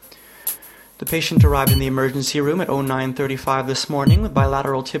John. The patient arrived in the emergency room at 09:35 this morning with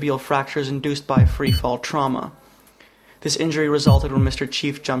bilateral tibial fractures induced by free-fall trauma. This injury resulted when Mr.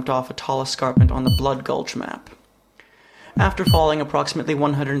 Chief jumped off a tall escarpment on the Blood Gulch map. After falling approximately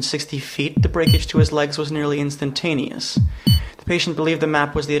 160 feet, the breakage to his legs was nearly instantaneous. The patient believed the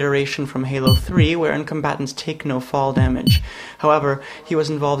map was the iteration from Halo 3, wherein combatants take no fall damage. However, he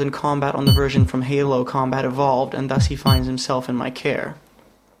was involved in combat on the version from Halo Combat Evolved, and thus he finds himself in my care.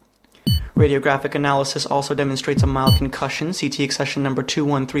 Radiographic analysis also demonstrates a mild concussion, CT accession number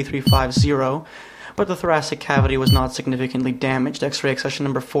 213350, but the thoracic cavity was not significantly damaged, X-ray accession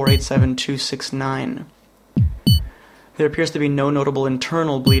number 487269. There appears to be no notable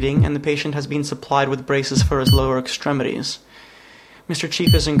internal bleeding, and the patient has been supplied with braces for his lower extremities. Mr.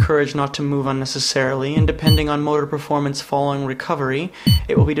 Chief is encouraged not to move unnecessarily, and depending on motor performance following recovery,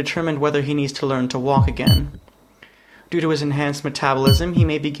 it will be determined whether he needs to learn to walk again. Due to his enhanced metabolism, he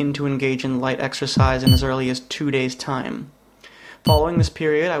may begin to engage in light exercise in as early as 2 days' time. Following this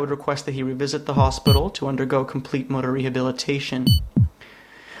period, I would request that he revisit the hospital to undergo complete motor rehabilitation.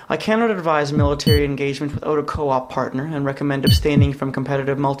 I cannot advise military engagement without a co-op partner and recommend abstaining from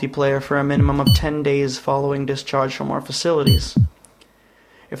competitive multiplayer for a minimum of 10 days following discharge from our facilities.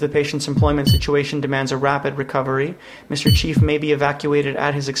 If the patient's employment situation demands a rapid recovery, Mr. Chief may be evacuated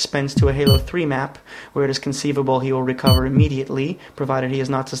at his expense to a Halo 3 map, where it is conceivable he will recover immediately, provided he is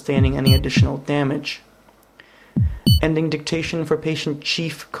not sustaining any additional damage. Ending dictation for patient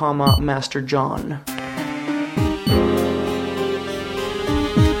Chief, Master John.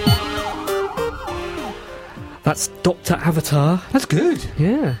 That's Dr. Avatar. That's good.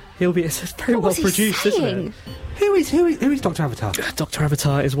 Yeah, it's very well produced, isn't it? Who is Dr. Avatar? Dr.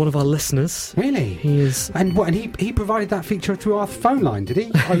 Avatar is one of our listeners. Really? He is. And he provided that feature through our phone line, did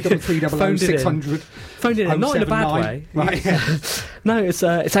he? 03300 Phoned it in, not in a bad way. Right. No, it's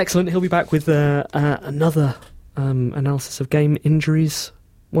excellent. He'll be back with another analysis of game injuries,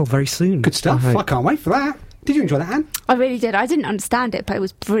 well, very soon. Good stuff. I can't wait for that. Did you enjoy that, Anne? I really did. I didn't understand it, but it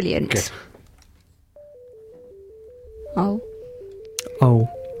was brilliant. Good. Oh.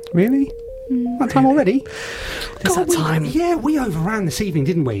 Really? That time already? It's that time. Yeah, we overran this evening,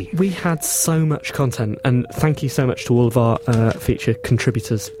 didn't we? We had so much content, and thank you so much to all of our feature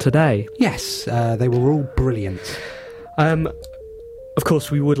contributors today. Yes, they were all brilliant. Of course,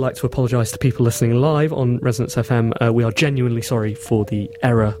 we would like to apologise to people listening live on Resonance FM. We are genuinely sorry for the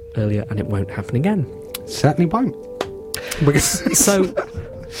error earlier, and it won't happen again. Certainly won't.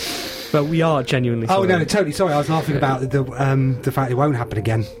 Well, we are genuinely sorry. Oh, no, totally sorry. I was laughing about the fact it won't happen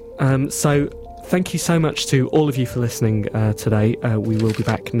again. So, thank you so much to all of you for listening today. We will be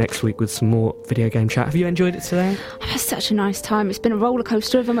back next week with some more video game chat. Have you enjoyed it today? I've had such a nice time. It's been a roller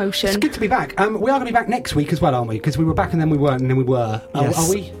coaster of emotion. It's good to be back. We are going to be back next week as well, aren't we? Because we were back and then we weren't and then we were. Yes. Are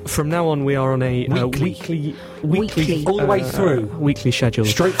we? From now on, we are on a weekly all the way through. Weekly schedule.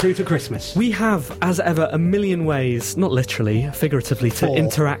 Straight through to Christmas. We have, as ever, a million ways, not literally, figuratively, to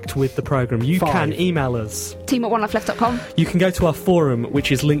interact with the programme. You can email us. team@onelifeleft.com. You can go to our forum,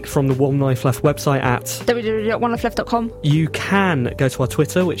 which is linked from the One Life Left website at www.onelifeleft.com. You can go to our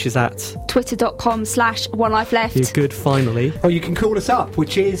Twitter, which is at twitter.com/onelifeleft. You're good, finally. Or you can call us up,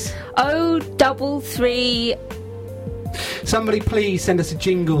 which is 033. Somebody please send us a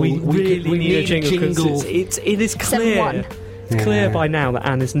jingle. We really need a jingle. It is clear. 7-1. It's clear by now that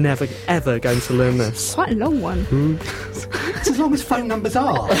Anne is never, ever going to learn this. Quite a long one. It's as long as phone numbers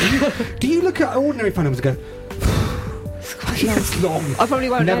are. Do you look at ordinary phone numbers and go, it's long. I probably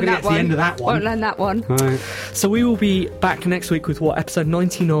won't Never learn that get to one. the end of that one. Won't learn that one. Right. So we will be back next week with what, episode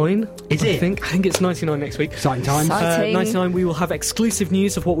 99? Is it? I think it's 99 next week. Exciting times. 99, we will have exclusive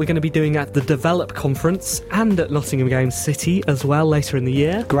news of what we're going to be doing at the Develop Conference and at Nottingham Games City as well later in the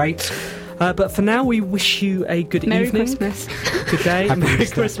year. Great. But for now, we wish you a good Merry evening. Christmas. Good day. Happy Merry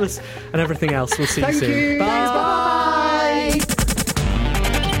Easter. Christmas and everything else. We'll see you Thank soon. you. Bye. Thanks, bye.